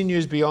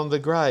continues beyond the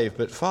grave.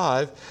 But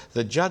 5,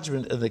 the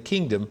judgment and the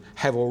kingdom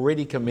have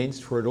already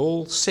commenced, for it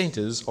all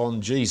centres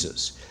on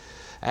Jesus.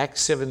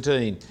 Acts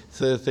 17,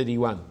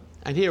 31.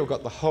 And here I've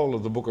got the whole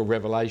of the book of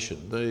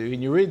Revelation.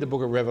 When you read the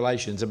book of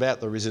Revelation, it's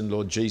about the risen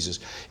Lord Jesus.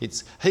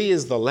 He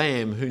is the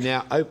Lamb who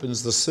now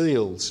opens the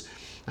seals.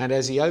 And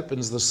as he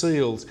opens the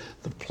seals,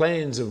 the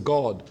plans of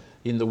God,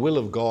 in the will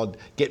of God,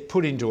 get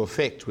put into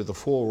effect with the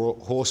 4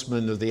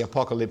 horsemen of the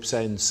apocalypse,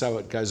 and so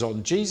it goes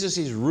on. Jesus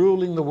is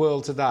ruling the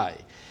world today,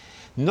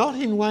 not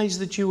in ways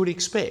that you would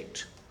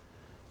expect,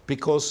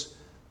 because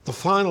the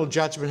final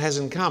judgment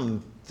hasn't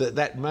come,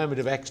 that moment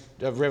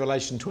of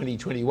Revelation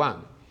 20:21.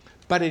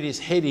 But it is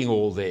heading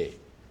all there,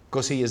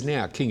 because he is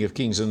now King of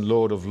Kings and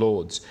Lord of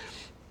Lords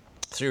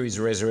through his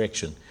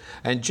resurrection.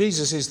 And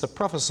Jesus is the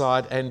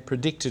prophesied and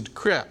predicted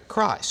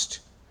Christ.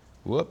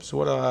 Whoops,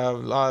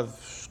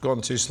 I've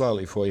gone too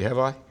slowly for you, have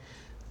I?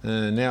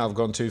 Now I've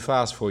gone too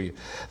fast for you.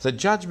 The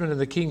judgment and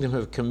the kingdom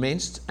have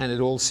commenced, and it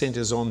all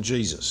centres on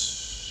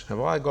Jesus. Have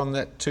I gone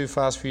that too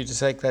fast for you to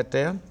take that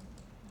down?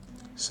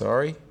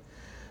 Sorry.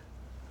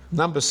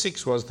 Number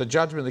 6 was the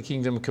judgment of the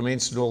kingdom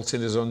commenced and all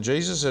centres on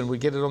Jesus, and we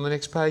get it on the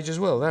next page as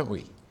well, don't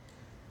we?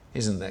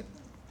 Isn't that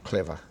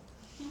clever?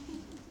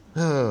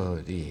 Oh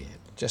dear,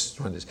 just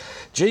wonders.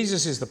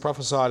 Jesus is the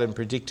prophesied and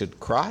predicted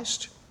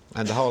Christ,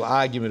 and the whole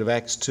argument of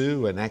Acts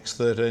 2 and Acts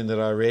 13 that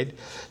I read.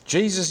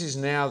 Jesus is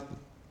now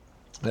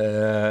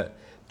the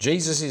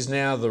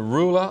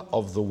ruler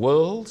of the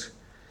world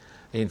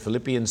in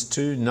Philippians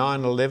 2,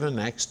 9, 11,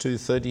 Acts 2,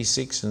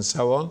 36 and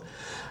so on.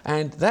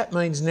 And that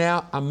means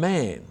now a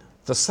man,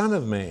 the Son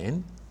of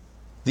Man,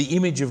 the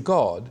image of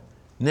God,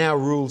 now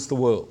rules the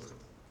world.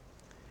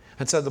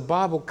 And so the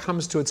Bible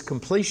comes to its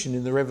completion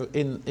in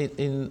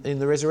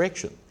the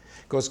resurrection,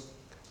 because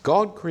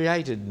God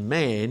created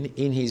man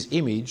in his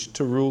image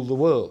to rule the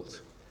world.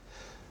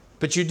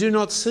 But you do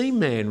not see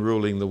man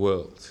ruling the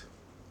world,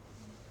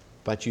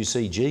 but you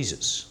see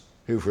Jesus,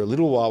 who for a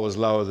little while was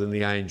lower than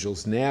the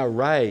angels, now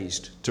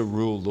raised to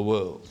rule the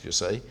world, you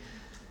see.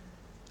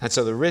 And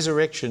so the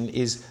resurrection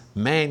is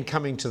man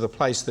coming to the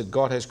place that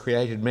God has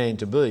created man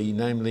to be,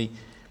 namely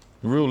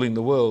ruling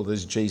the world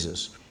as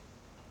Jesus.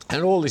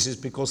 And all this is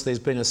because there's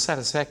been a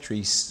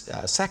satisfactory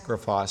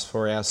sacrifice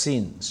for our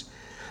sins.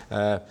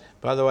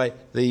 By the way,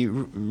 the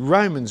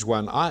Romans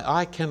one,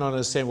 I cannot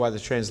understand why the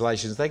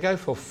translations, they go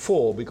for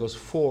 "for" because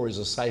 "for" is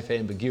a safe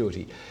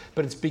ambiguity.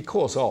 But it's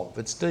because of.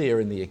 It's dia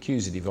in the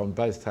accusative on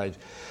both sides.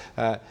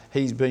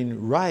 He's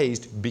been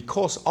raised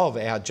because of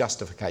our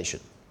justification.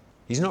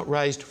 He's not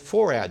raised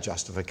for our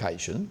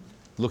justification,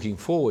 looking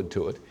forward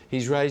to it.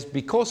 He's raised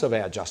because of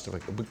our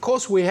justification.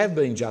 Because we have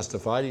been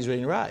justified, he's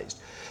been raised.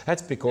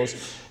 That's because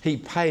he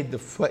paid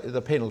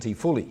the penalty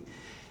fully.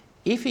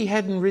 If he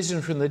hadn't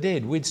risen from the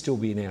dead, we'd still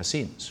be in our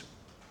sins.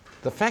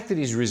 The fact that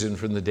he's risen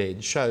from the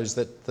dead shows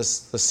that the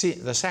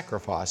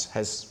sacrifice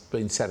has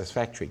been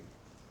satisfactory.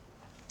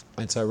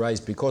 And so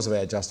raised because of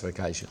our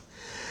justification.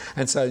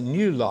 And so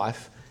new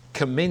life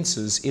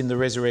commences in the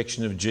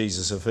resurrection of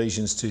Jesus,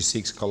 Ephesians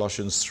 2:6,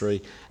 Colossians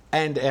 3,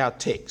 and our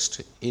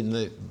text in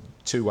the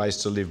 2 Ways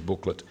to Live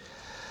booklet.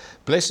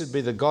 Blessed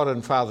be the God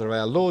and Father of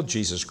our Lord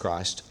Jesus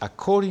Christ,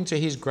 according to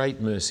his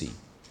great mercy.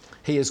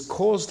 He has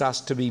caused us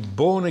to be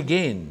born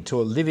again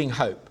to a living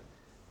hope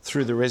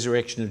through the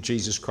resurrection of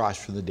Jesus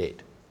Christ from the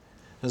dead.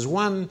 There's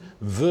one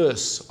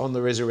verse on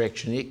the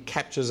resurrection. It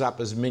captures up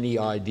as many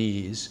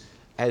ideas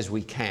as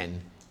we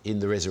can in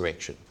the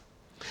resurrection.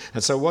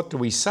 And so what do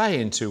we say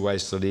in 2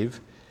 Ways to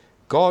Live?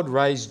 God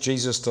raised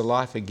Jesus to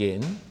life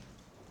again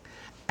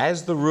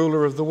as the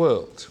ruler of the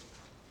world.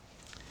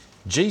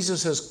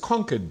 Jesus has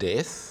conquered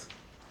death,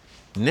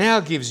 now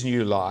gives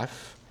new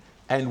life,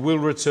 and will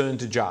return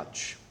to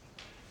judge.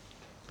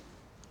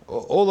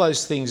 All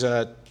those things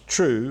are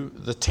true.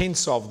 The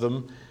tense of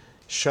them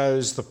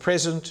shows the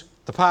present,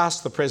 the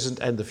past, the present,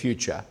 and the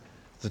future.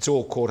 That's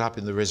all caught up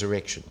in the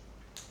resurrection.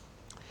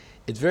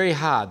 It's very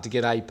hard to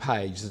get a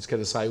page that's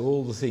going to say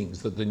all the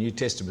things that the New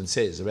Testament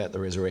says about the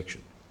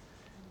resurrection,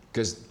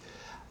 because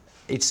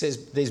it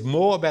says there's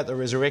more about the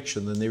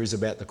resurrection than there is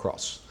about the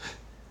cross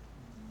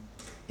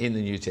in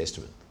the New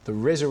Testament. The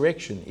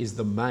resurrection is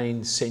the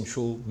main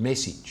central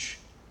message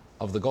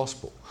of the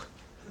gospel.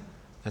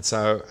 And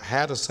so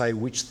how to say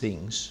which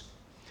things,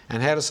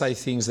 and how to say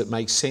things that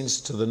make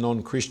sense to the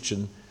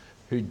non-Christian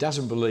who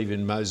doesn't believe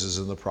in Moses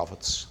and the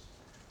prophets,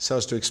 so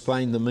as to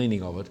explain the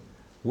meaning of it,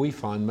 we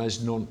find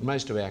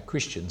most of our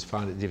Christians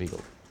find it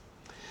difficult.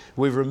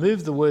 We've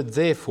removed the word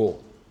therefore,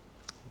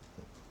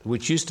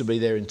 which used to be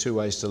there in Two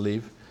Ways to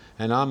Live,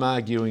 and I'm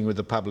arguing with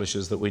the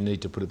publishers that we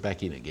need to put it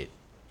back in again.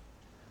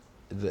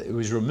 It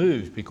was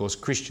removed because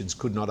Christians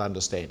could not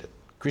understand it.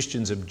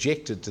 Christians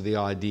objected to the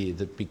idea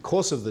that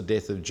because of the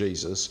death of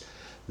Jesus,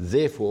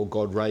 therefore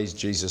God raised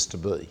Jesus to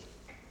be.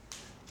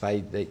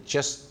 They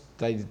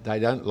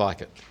don't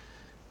like it.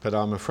 But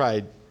I'm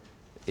afraid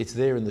it's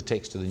there in the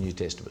text of the New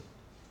Testament.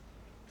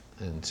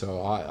 And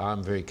so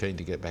I'm very keen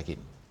to get back in.